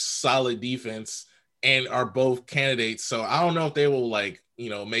playing solid defense and are both candidates. So I don't know if they will,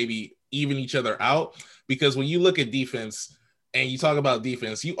 maybe even each other out, because when you look at defense and you talk about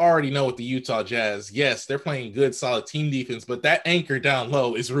defense, you already know with the Utah Jazz, yes, they're playing good, solid team defense, but that anchor down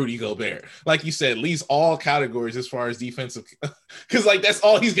low is Rudy Gobert. Like you said, leads all categories as far as defensive, because that's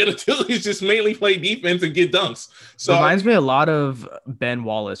all he's going to do is just mainly play defense and get dunks. So reminds me a lot of Ben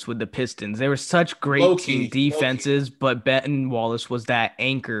Wallace with the Pistons. They were such great team defenses, but Ben Wallace was that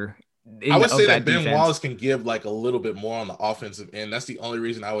anchor I would say of that that Ben defense. Wallace can give like a little bit more on the offensive end. That's the only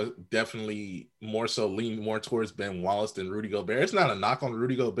reason I would definitely more so lean more towards Ben Wallace than Rudy Gobert. It's not a knock on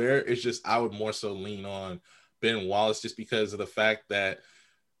Rudy Gobert. It's just I would more so lean on Ben Wallace just because of the fact that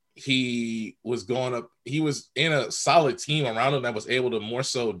he was going up, he was in a solid team around him that was able to more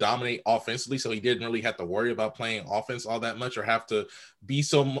so dominate offensively, so he didn't really have to worry about playing offense all that much or have to be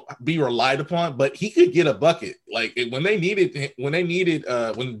relied upon. But he could get a bucket like when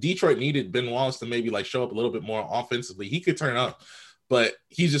Detroit needed Ben Wallace to maybe like show up a little bit more offensively, he could turn up. But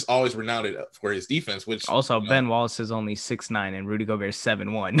he's just always renowned for his defense, which Also, Ben Wallace is only 6'9" and Rudy Gobert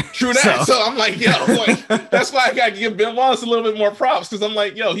 7'1". True that. So I'm like, yo, that's why I got to give Ben Wallace a little bit more props because I'm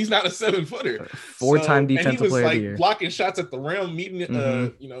like, yo, he's not a 7-footer. Four-time defensive and he was player like of the year. blocking shots at the rim, meeting,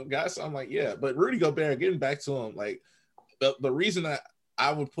 guys. So I'm like, yeah. But Rudy Gobert, getting back to him, like the reason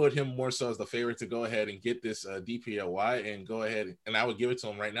I would put him more so as the favorite to go ahead and get this DPOY and go ahead and I would give it to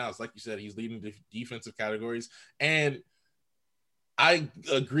him right now. It's like you said, he's leading the defensive categories and I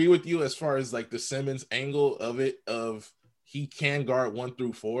agree with you as far as like the Simmons angle of it, of he can guard 1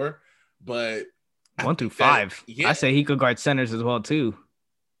 through 4, but 1 through 5. I say he could guard centers as well too.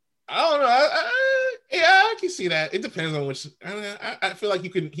 I don't know. I can see that. It depends on which. I feel like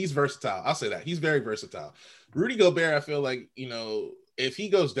he's versatile. I'll say that he's very versatile. Rudy Gobert, I feel like if he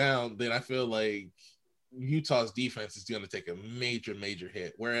goes down, then I feel like Utah's defense is going to take a major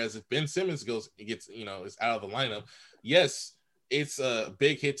hit. Whereas if Ben Simmons is out of the lineup, yes. It's a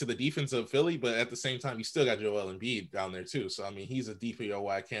big hit to the defense of Philly, but at the same time, you still got Joel Embiid down there too. So, I mean, he's a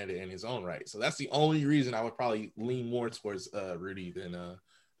DPOY candidate in his own right. So that's the only reason I would probably lean more towards Rudy than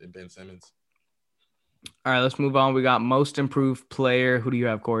Ben Simmons. All right, let's move on. We got most improved player. Who do you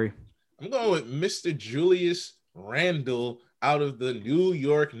have, Corey? I'm going with Mr. Julius Randle out of the New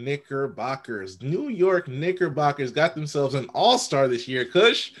York Knickerbockers. New York Knickerbockers got themselves an all-star this year,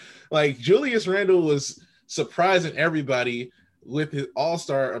 Kush. Like, Julius Randle was surprising everybody with his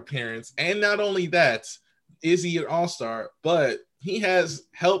all-star appearance. And not only that, is he an all-star, but he has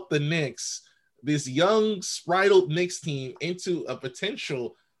helped the Knicks, this young, sprittled Knicks team, into a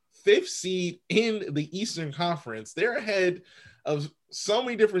potential 5th seed in the Eastern Conference. They're ahead of so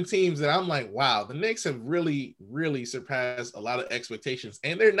many different teams that I'm like, wow, the Knicks have really, really surpassed a lot of expectations.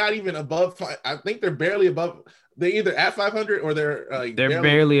 And they're not even above. I think they're barely above. They're either at 500 or they're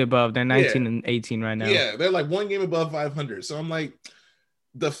barely above. They're 19 and 18 right now. Yeah, they're like one game above 500. So I'm like,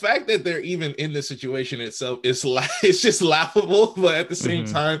 the fact that they're even in this situation itself is it's just laughable. But at the same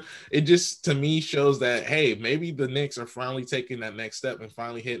time, it just to me shows that, hey, maybe the Knicks are finally taking that next step and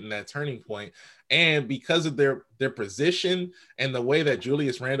finally hitting that turning point. And because of their position and the way that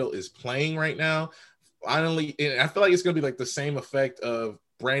Julius Randle is playing right now, finally, and I feel like it's going to be like the same effect of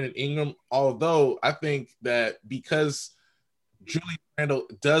Brandon Ingram, although I think that because Julius Randle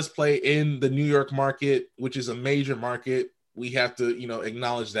does play in the New York market, which is a major market, we have to,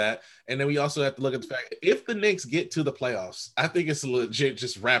 acknowledge that. And then we also have to look at the fact, if the Knicks get to the playoffs, I think it's legit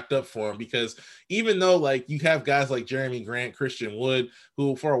just wrapped up for them, because even though like you have guys like Jeremy Grant, Christian Wood,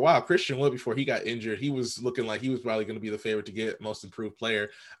 who for a while, Christian Wood, before he got injured, he was looking like he was probably going to be the favorite to get most improved player.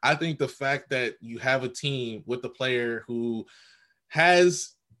 I think the fact that you have a team with the player who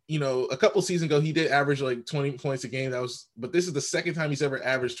has, a couple seasons ago, he did average like 20 points a game. But this is the second time he's ever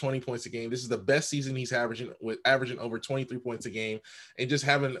averaged 20 points a game. This is the best season he's averaging over 23 points a game, and just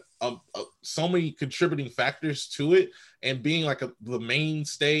having so many contributing factors to it, and being like the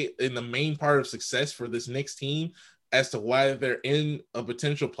mainstay in the main part of success for this Knicks team as to why they're in a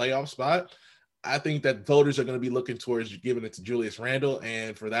potential playoff spot. I think that voters are going to be looking towards giving it to Julius Randle,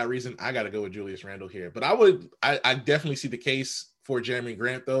 and for that reason, I got to go with Julius Randle here. But I definitely see the case for Jeremy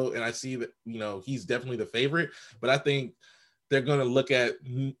Grant though, and I see that he's definitely the favorite. But I think they're going to look at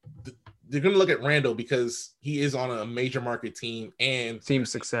Randle because he is on a major market team and team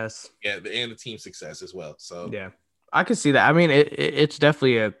success. Yeah, and the team success as well. So yeah, I can see that. I mean, it's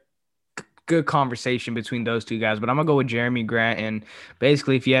definitely a good conversation between those two guys, but I'm gonna go with Jeremy Grant. And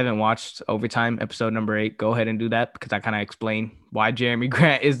basically, if you haven't watched Overtime episode number 8, go ahead and do that, because I kind of explain why Jeremy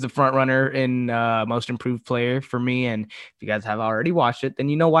Grant is the front runner in most improved player for me. And if you guys have already watched it, then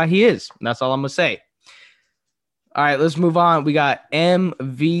you know why he is. And that's all I'm gonna say. All right, let's move on. We got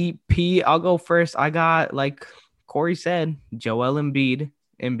MVP. I'll go first. I got, like Corey said, Joel Embiid.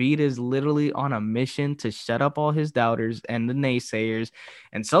 Embiid is literally on a mission to shut up all his doubters and the naysayers.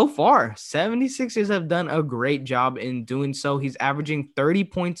 And so far, 76ers have done a great job in doing so. He's averaging 30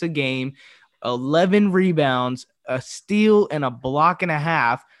 points a game, 11 rebounds, a steal, and a block and a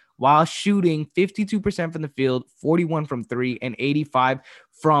half, while shooting 52% from the field, 41 from three, and 85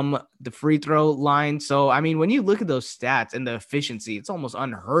 from the free throw line. So, I mean, when you look at those stats and the efficiency, it's almost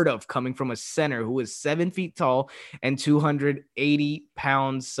unheard of coming from a center who is 7 feet tall and 280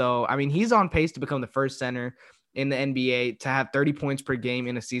 pounds. So, I mean, he's on pace to become the first center in the NBA to have 30 points per game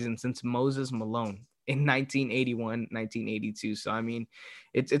in a season since Moses Malone in 1981, 1982. So, I mean,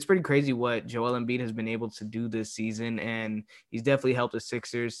 it's pretty crazy what Joel Embiid has been able to do this season. And he's definitely helped the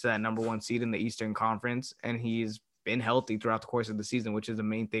Sixers to that number 1 seed in the Eastern Conference. And he's been healthy throughout the course of the season, which is the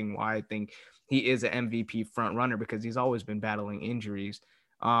main thing why I think he is an MVP front runner, because he's always been battling injuries.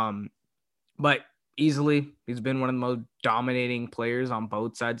 But easily, he's been one of the most dominating players on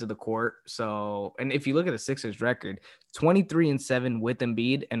both sides of the court. So, and if you look at the Sixers record, 23-7 with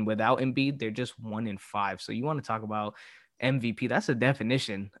Embiid, and without Embiid, they're just 1-5. So you want to talk about MVP? That's a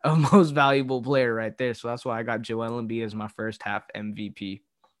definition of most valuable player right there. So that's why I got Joel Embiid as my first half MVP.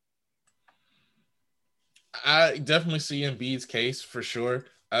 I definitely see Embiid's case for sure.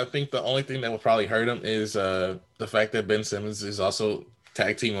 I think the only thing that would probably hurt him is the fact that Ben Simmons is also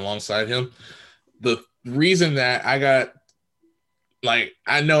tag team alongside him. The reason that I got, like,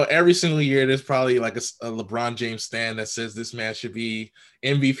 I know every single year there's probably like a LeBron James stan that says this man should be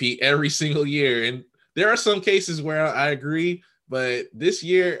MVP every single year. And there are some cases where I agree, but this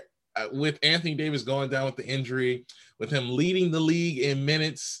year with Anthony Davis going down with the injury, with him leading the league in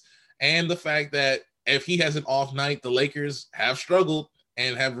minutes, and the fact that if he has an off night, the Lakers have struggled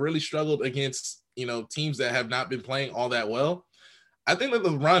and have really struggled against, teams that have not been playing all that well. I think that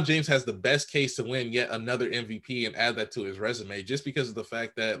LeBron James has the best case to win yet another MVP and add that to his resume, just because of the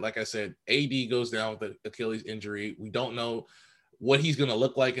fact that, like I said, AD goes down with the Achilles injury. We don't know what he's going to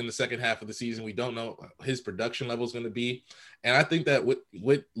look like in the second half of the season. We don't know his production level is going to be. And I think that with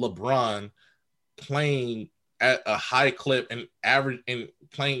LeBron playing at a high clip and average and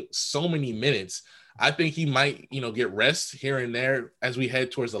playing so many minutes, I think he might, get rest here and there as we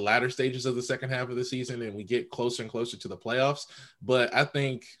head towards the latter stages of the second half of the season and we get closer and closer to the playoffs. But I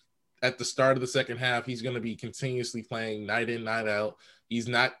think at the start of the second half, he's going to be continuously playing night in, night out.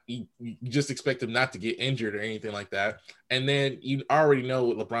 You just expect him not to get injured or anything like that. And then you already know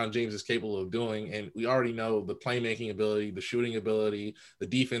what LeBron James is capable of doing. And we already know the playmaking ability, the shooting ability, the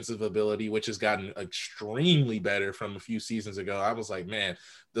defensive ability, which has gotten extremely better from a few seasons ago. I was like, man,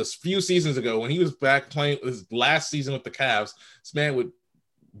 this few seasons ago when he was back playing his last season with the Cavs, this man would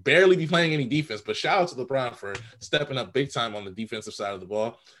barely be playing any defense. But shout out to LeBron for stepping up big time on the defensive side of the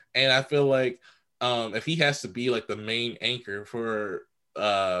ball. And I feel like if he has to be like the main anchor for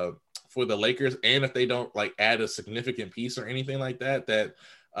the Lakers, and if they don't like add a significant piece or anything like that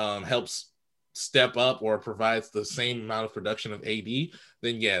helps step up or provides the same amount of production of AD,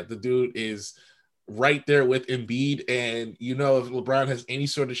 then yeah, the dude is right there with Embiid. And if LeBron has any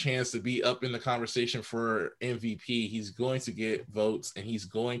sort of chance to be up in the conversation for MVP, he's going to get votes and he's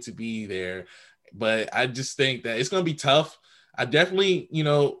going to be there. But I just think that it's going to be tough. I definitely,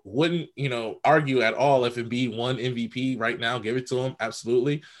 wouldn't, argue at all if Embiid won MVP right now. Give it to him,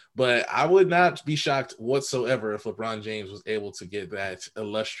 absolutely. But I would not be shocked whatsoever if LeBron James was able to get that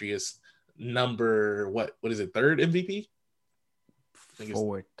illustrious number, what is it, third MVP?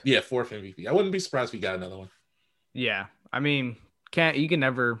 Fourth. Yeah, fourth MVP. I wouldn't be surprised if he got another one. Yeah, I mean, you can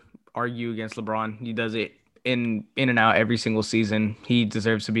never argue against LeBron. He does it in and out every single season. He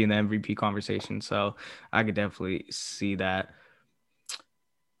deserves to be in the MVP conversation. So I could definitely see that.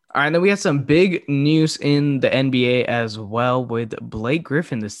 All right, and then we had some big news in the NBA as well with Blake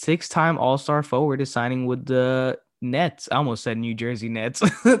Griffin, the 6-time All-Star forward, is signing with the Nets. I almost said New Jersey Nets,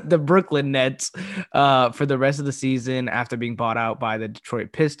 the Brooklyn Nets, for the rest of the season after being bought out by the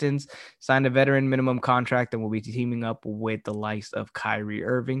Detroit Pistons. Signed a veteran minimum contract and will be teaming up with the likes of Kyrie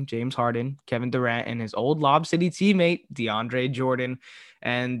Irving, James Harden, Kevin Durant, and his old Lob City teammate, DeAndre Jordan.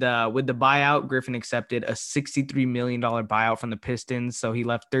 And with the buyout, Griffin accepted a $63 million buyout from the Pistons. So he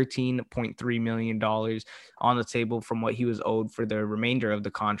left $13.3 million on the table from what he was owed for the remainder of the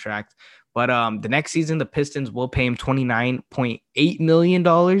contract. But the next season, the Pistons will pay him $29.8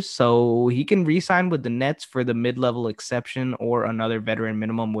 million. So he can re-sign with the Nets for the mid-level exception or another veteran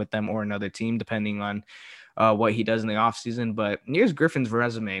minimum with them or another team, depending on what he does in the offseason. But here's Griffin's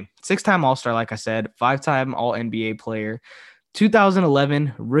resume. 6-time All-Star, like I said, 5-time All-NBA player,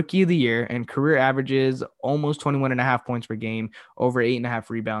 2011 Rookie of the Year, and career averages almost 21.5 points per game, over 8.5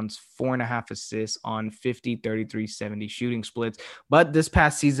 rebounds, 4.5 assists on 50, 33, 70 shooting splits. But this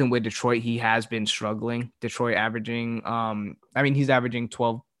past season with Detroit, he has been struggling. Detroit averaging, he's averaging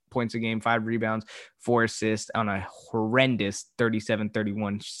 12 points a game, 5 rebounds, 4 assists on a horrendous 37,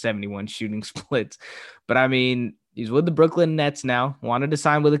 31, 71 shooting splits. But I mean, He's with the Brooklyn Nets now. Wanted to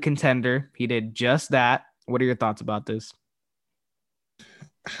sign with a contender. He did just that. What are your thoughts about this?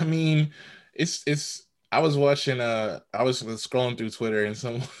 I mean, it's I was watching I was scrolling through Twitter and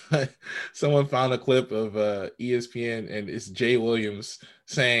someone found a clip of ESPN, and it's Jay Williams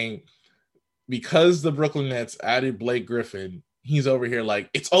saying because the Brooklyn Nets added Blake Griffin, he's over here like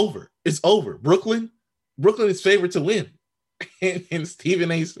it's over. It's over. Brooklyn is favored to win. And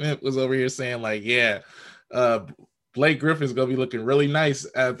Stephen A. Smith was over here saying like, yeah, uh Blake Griffin's gonna be looking really nice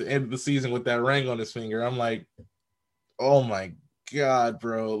at the end of the season with that ring on his finger. I'm like, oh my God,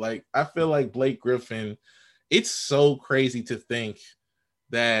 bro. Like, I feel like Blake Griffin, it's so crazy to think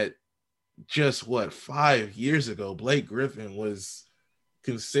that just 5 years ago, Blake Griffin was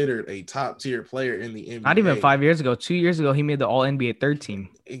considered a top tier player in the Not even NBA. 5 years ago. 2 years ago, he made the All NBA third team.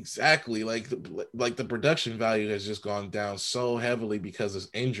 Exactly. Like the production value has just gone down so heavily because of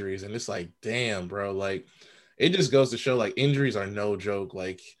injuries. And it's like, damn, bro. Like, it just goes to show like injuries are no joke.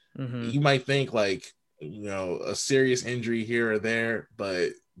 Like, you might think like, a serious injury here or there, but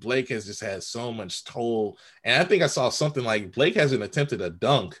Blake has just had so much toll. And I think I saw something like Blake hasn't attempted a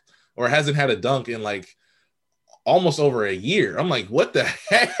dunk or hasn't had a dunk in like almost over a year. I'm like, what the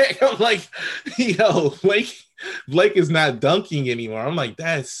heck? I'm like, Blake is not dunking anymore. I'm like,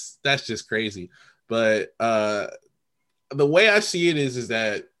 that's just crazy. But the way I see it is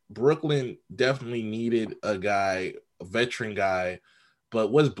that Brooklyn definitely needed a veteran guy, but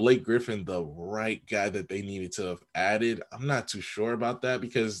was Blake Griffin the right guy that they needed to have added? I'm not too sure about that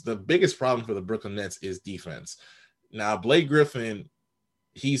because the biggest problem for the Brooklyn Nets is defense. Now, Blake Griffin,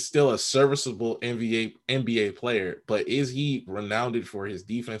 he's still a serviceable NBA player, but is he renowned for his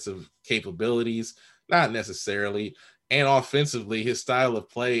defensive capabilities? Not necessarily. And offensively, his style of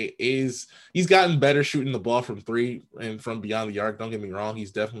play he's gotten better shooting the ball from three and from beyond the arc. Don't get me wrong.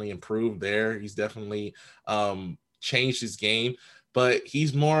 He's definitely improved there. He's definitely changed his game, but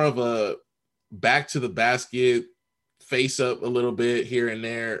he's more of a back to the basket, face up a little bit here and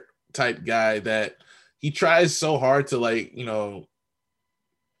there type guy that he tries so hard to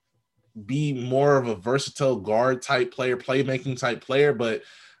be more of a versatile guard type player, playmaking type player. But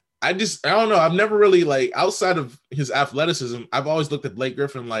I don't know. I've never really outside of his athleticism, I've always looked at Blake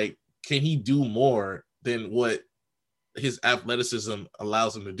Griffin like, can he do more than what his athleticism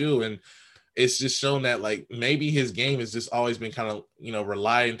allows him to do? And it's just shown that maybe his game has just always been kind of,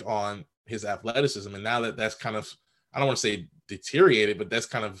 reliant on his athleticism. And now that that's kind of, I don't want to say deteriorated, but that's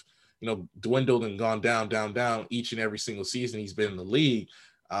kind of, dwindled and gone down each and every single season he's been in the league.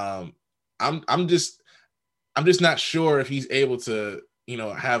 I'm just not sure if he's able to,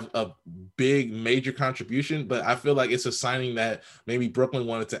 have a big major contribution, but I feel like it's a signing that maybe Brooklyn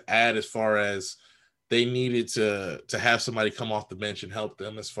wanted to add as far as they needed to have somebody come off the bench and help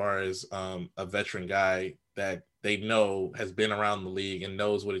them as far as a veteran guy that they know has been around the league and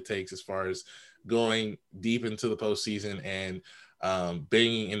knows what it takes as far as going deep into the postseason and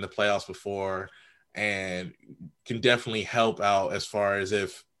being in the playoffs before, and can definitely help out as far as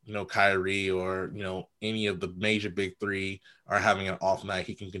if Kyrie or any of the major big three are having an off night,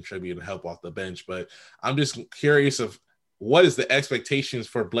 he can contribute and help off the bench. But I'm just curious of what is the expectations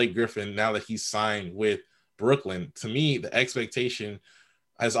for Blake Griffin now that he's signed with Brooklyn. To me, the expectation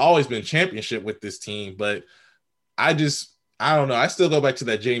has always been championship with this team, but I don't know. I still go back to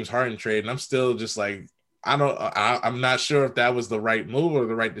that James Harden trade, and I'm still just like, I'm not sure if that was the right move or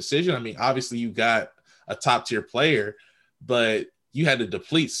the right decision. I mean, obviously you got a top tier player, but you had to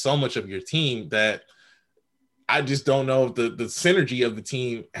deplete so much of your team that I just don't know if the synergy of the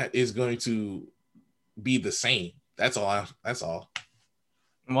team is going to be the same. That's all.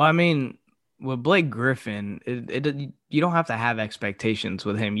 Well, I mean, with Blake Griffin, you don't have to have expectations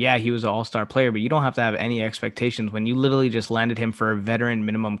with him. Yeah, he was an all-star player, but you don't have to have any expectations when you literally just landed him for a veteran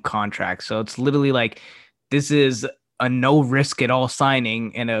minimum contract. So it's literally like, this is a no risk at all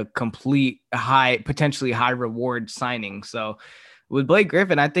signing and a complete potentially high reward signing. So with Blake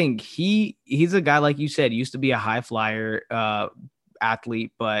Griffin, I think he's a guy, like you said, used to be a high flyer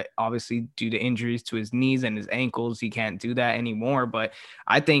athlete, but obviously due to injuries to his knees and his ankles, he can't do that anymore. But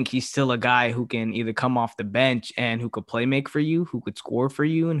I think he's still a guy who can either come off the bench and who could play make for you, who could score for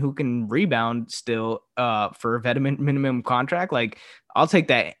you, and who can rebound still for a veteran minimum contract. Like, I'll take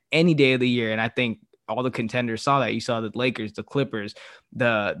that any day of the year. And I think all the contenders saw that. You saw the Lakers, the Clippers,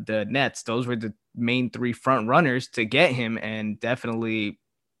 the Nets. Those were the main three front runners to get him. And definitely,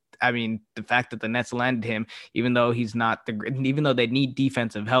 I mean, the fact that the Nets landed him, even though even though they need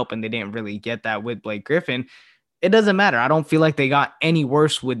defensive help and they didn't really get that with Blake Griffin, it doesn't matter. I don't feel like they got any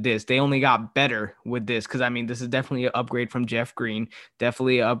worse with this. They only got better with this. Cause I mean, this is definitely an upgrade from Jeff Green,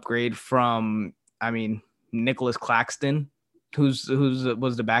 definitely an upgrade from, I mean, Nicholas Claxton, who's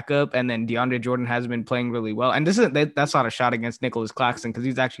was the backup, and then DeAndre Jordan has been playing really well. And that's not a shot against Nicholas Claxton because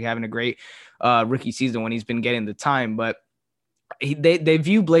he's actually having a great rookie season when he's been getting the time, but they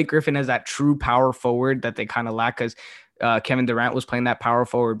view Blake Griffin as that true power forward that they kind of lack because Kevin Durant was playing that power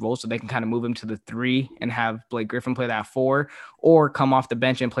forward role, so they can kind of move him to the 3 and have Blake Griffin play that 4, or come off the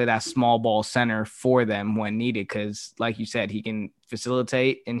bench and play that small ball center for them when needed. Because, like you said, he can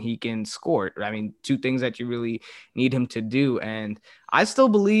facilitate and he can score. I mean, 2 things that you really need him to do. And I still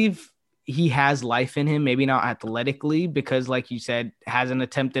believe he has life in him, maybe not athletically, because like you said, hasn't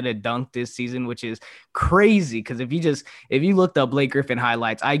attempted a dunk this season, which is crazy. Because if you looked up Blake Griffin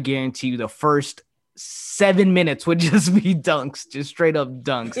highlights, I guarantee you the first 7 minutes would just be dunks, just straight up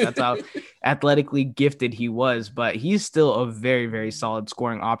dunks. That's how athletically gifted he was, but he's still a very, very solid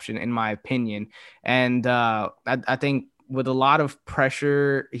scoring option in my opinion. And I think with a lot of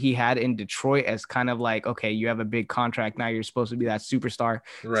pressure he had in Detroit as kind of like, okay, you have a big contract. Now you're supposed to be that superstar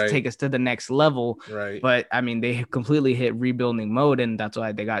to take us to the next level. Right. But I mean, they completely hit rebuilding mode, and that's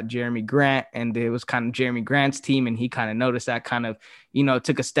why they got Jeremy Grant, and it was kind of Jeremy Grant's team. And he kind of noticed that, kind of,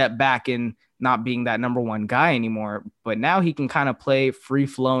 took a step back in not being that number 1 guy anymore. But now he can kind of play free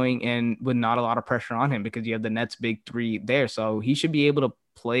flowing and with not a lot of pressure on him because you have the Nets big 3 there. So he should be able to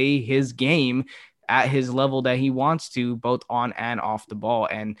play his game at his level that he wants to, both on and off the ball,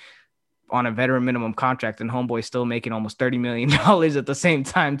 and on a veteran minimum contract. And homeboy still making almost $30 million at the same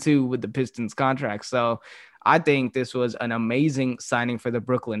time too with the Pistons contract. So I think this was an amazing signing for the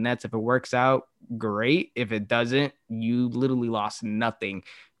Brooklyn Nets. If it works out, great. If it doesn't, you literally lost nothing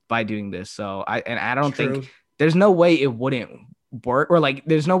by doing this. So I don't think there's no way it wouldn't work, or like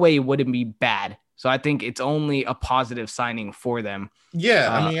there's no way it wouldn't be bad. So I think it's only a positive signing for them. Yeah,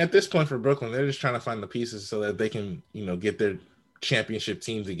 I mean, at this point for Brooklyn, they're just trying to find the pieces so that they can, get their championship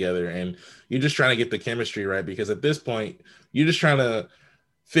team together. And you're just trying to get the chemistry right, because at this point, you're just trying to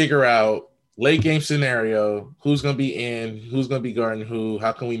figure out late game scenario, who's going to be in, who's going to be guarding who,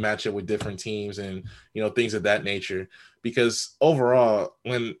 how can we match it with different teams, and, things of that nature. Because overall,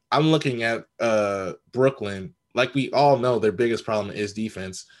 when I'm looking at Brooklyn, like we all know, their biggest problem is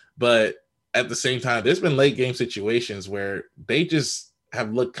defense. But at the same time, there's been late game situations where they just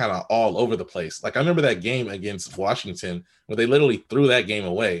have looked kind of all over the place. Like I remember that game against Washington where they literally threw that game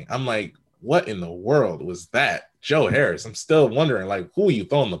away. I'm like, what in the world was that? Joe Harris. I'm still wondering, like, who are you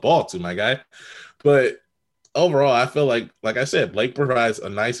throwing the ball to, my guy? But overall, I feel like I said, Blake provides a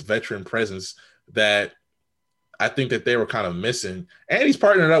nice veteran presence that I think that they were kind of missing. And he's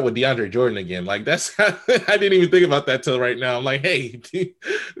partnered up with DeAndre Jordan again. Like that's, I didn't even think about that till right now. I'm like, hey,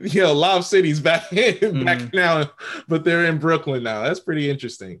 Lob City's back now, but they're in Brooklyn now. That's pretty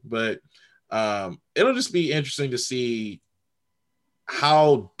interesting. But it'll just be interesting to see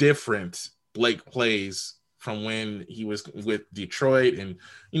how different Blake plays from when he was with Detroit. And,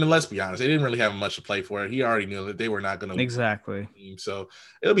 let's be honest, they didn't really have much to play for. He already knew that they were not going to exactly. So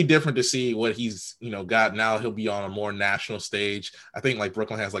it'll be different to see what he's, got now. He'll be on a more national stage. I think like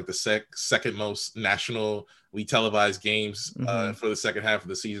Brooklyn has like the second most nationally televised games for the second half of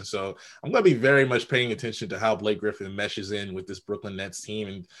the season. So I'm going to be very much paying attention to how Blake Griffin meshes in with this Brooklyn Nets team.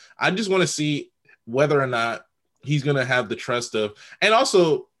 And I just want to see whether or not he's going to have the trust of, and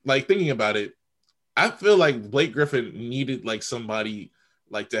also like thinking about it, I feel like Blake Griffin needed like somebody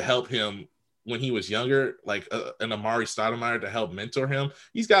like to help him when he was younger, like an Amari Stoudemire to help mentor him.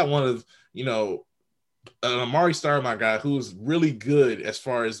 He's got one of, an Amari Stoudemire guy who's really good as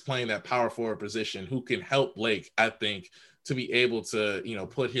far as playing that power forward position, who can help Blake, I think, to be able to,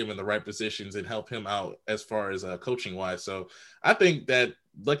 put him in the right positions and help him out as far as coaching wise. So I think that,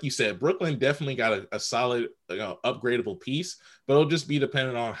 like you said, Brooklyn definitely got a solid, upgradable piece, but it'll just be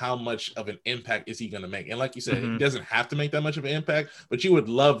dependent on how much of an impact is he going to make. And like you said, he doesn't have to make that much of an impact, but you would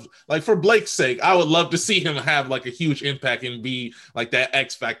love, like for Blake's sake, I would love to see him have like a huge impact and be like that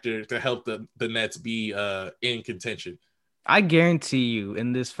X factor to help the Nets be in contention. I guarantee you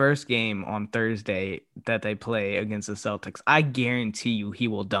in this first game on Thursday that they play against the Celtics, I guarantee you he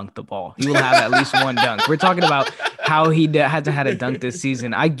will dunk the ball. He will have at least one dunk. We're talking about how he hasn't had a dunk this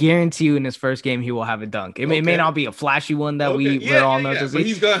season. I guarantee you in his first game he will have a dunk. It may not be a flashy one that we all know to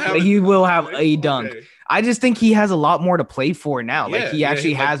see, but he will have a dunk. Okay. I just think he has a lot more to play for now. Like he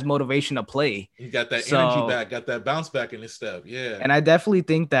actually has motivation to play. He got that energy back, got that bounce back in his step. Yeah. And I definitely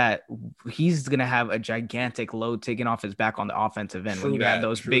think that he's going to have a gigantic load taken off his back on the offensive end when you have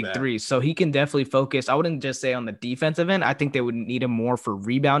those big threes. So he can definitely focus. I wouldn't just say on the defensive end. I think they would need him more for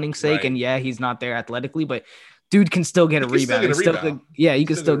rebounding sake. Right. And yeah, he's not there athletically, but dude can still get a He can still rebound. get a rebound. You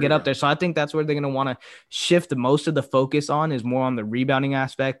can still get up there. So I think that's where they're going to want to shift most of the focus on, is more on the rebounding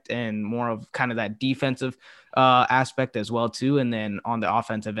aspect and more of kind of that defensive aspect as well too. And then on the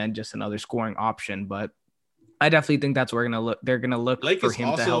offensive end, just another scoring option. But I definitely think that's where they're going to look Blake for him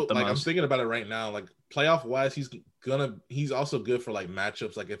also, to help the like, most. I'm thinking about it right now. Like playoff wise, he's also good for like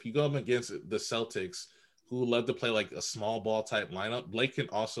matchups. Like if you go up against the Celtics, who love to play like a small ball type lineup, Blake can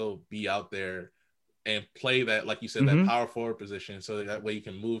also be out there and play that, like you said, that power forward position. So that way you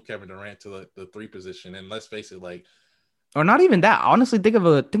can move Kevin Durant to the 3 position. And let's face it, like, or not even that. Honestly, think of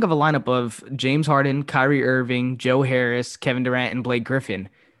a lineup of James Harden, Kyrie Irving, Joe Harris, Kevin Durant, and Blake Griffin.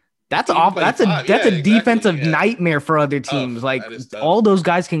 That's a defensive nightmare for other teams. Like all those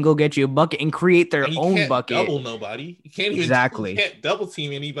guys can go get you a bucket and create their own bucket. Double nobody. You can't even You can't double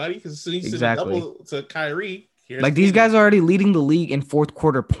team anybody because as soon as you double to Kyrie. Like these guys are already leading the league in fourth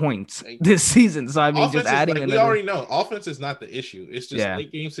quarter points this season. So I mean, just adding we already know offense is not the issue. It's just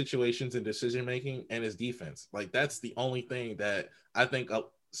late game situations and decision making, and his defense. Like that's the only thing that I think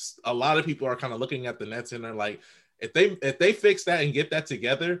a lot of people are kind of looking at the Nets and they're like, if they fix that and get that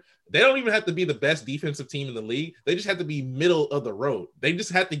together, they don't even have to be the best defensive team in the league. They just have to be middle of the road. They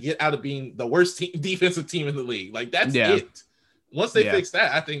just have to get out of being the worst defensive team in the league. Like that's it. Once they fix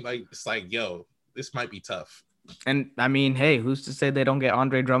that, I think like it's like, yo, this might be tough. And I mean, hey, who's to say they don't get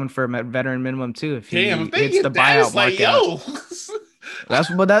Andre Drummond for a veteran minimum too? If he hits the buyout market,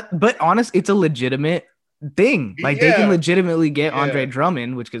 but honest, it's a legitimate thing. Like they can legitimately get Andre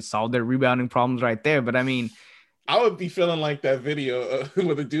Drummond, which could solve their rebounding problems right there. But I mean, I would be feeling like that video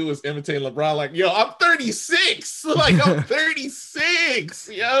where the dude was imitating LeBron, like, yo, I'm 36, like I'm 36,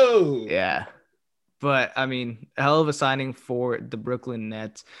 yo. Yeah, but I mean, a hell of a signing for the Brooklyn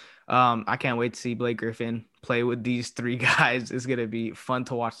Nets. I can't wait to see Blake Griffin play with these 3 guys. It's going to be fun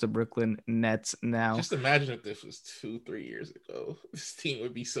to watch the Brooklyn Nets now. Just imagine if this was 2-3 years ago. This team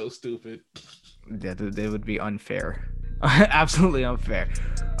would be so stupid. Yeah, they would be unfair. Absolutely unfair.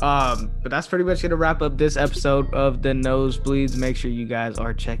 But that's pretty much going to wrap up this episode of The Nosebleeds. Make sure you guys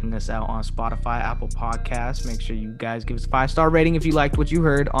are checking us out on Spotify, Apple Podcasts. Make sure you guys give us a 5-star rating if you liked what you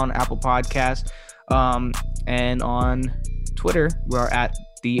heard on Apple Podcasts. And on Twitter, we're at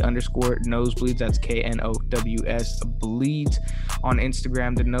 _nosebleeds. That's KNOWS bleeds. On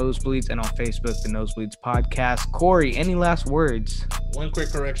Instagram, The Nosebleeds, and on Facebook, The Nosebleeds Podcast. Corey, any last words? One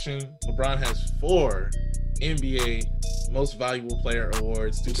quick correction: LeBron has 4 NBA Most Valuable Player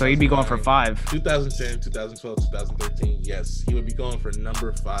awards. So he'd be going for 5. 2010, 2012, 2013. Yes, he would be going for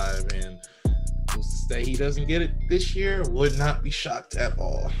number 5, and who's to say he doesn't get it this year? Would not be shocked at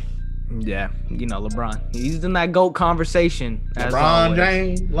all. Yeah, you know, LeBron. He's in that GOAT conversation. LeBron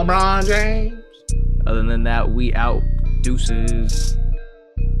James. Other than that, we out. Deuces.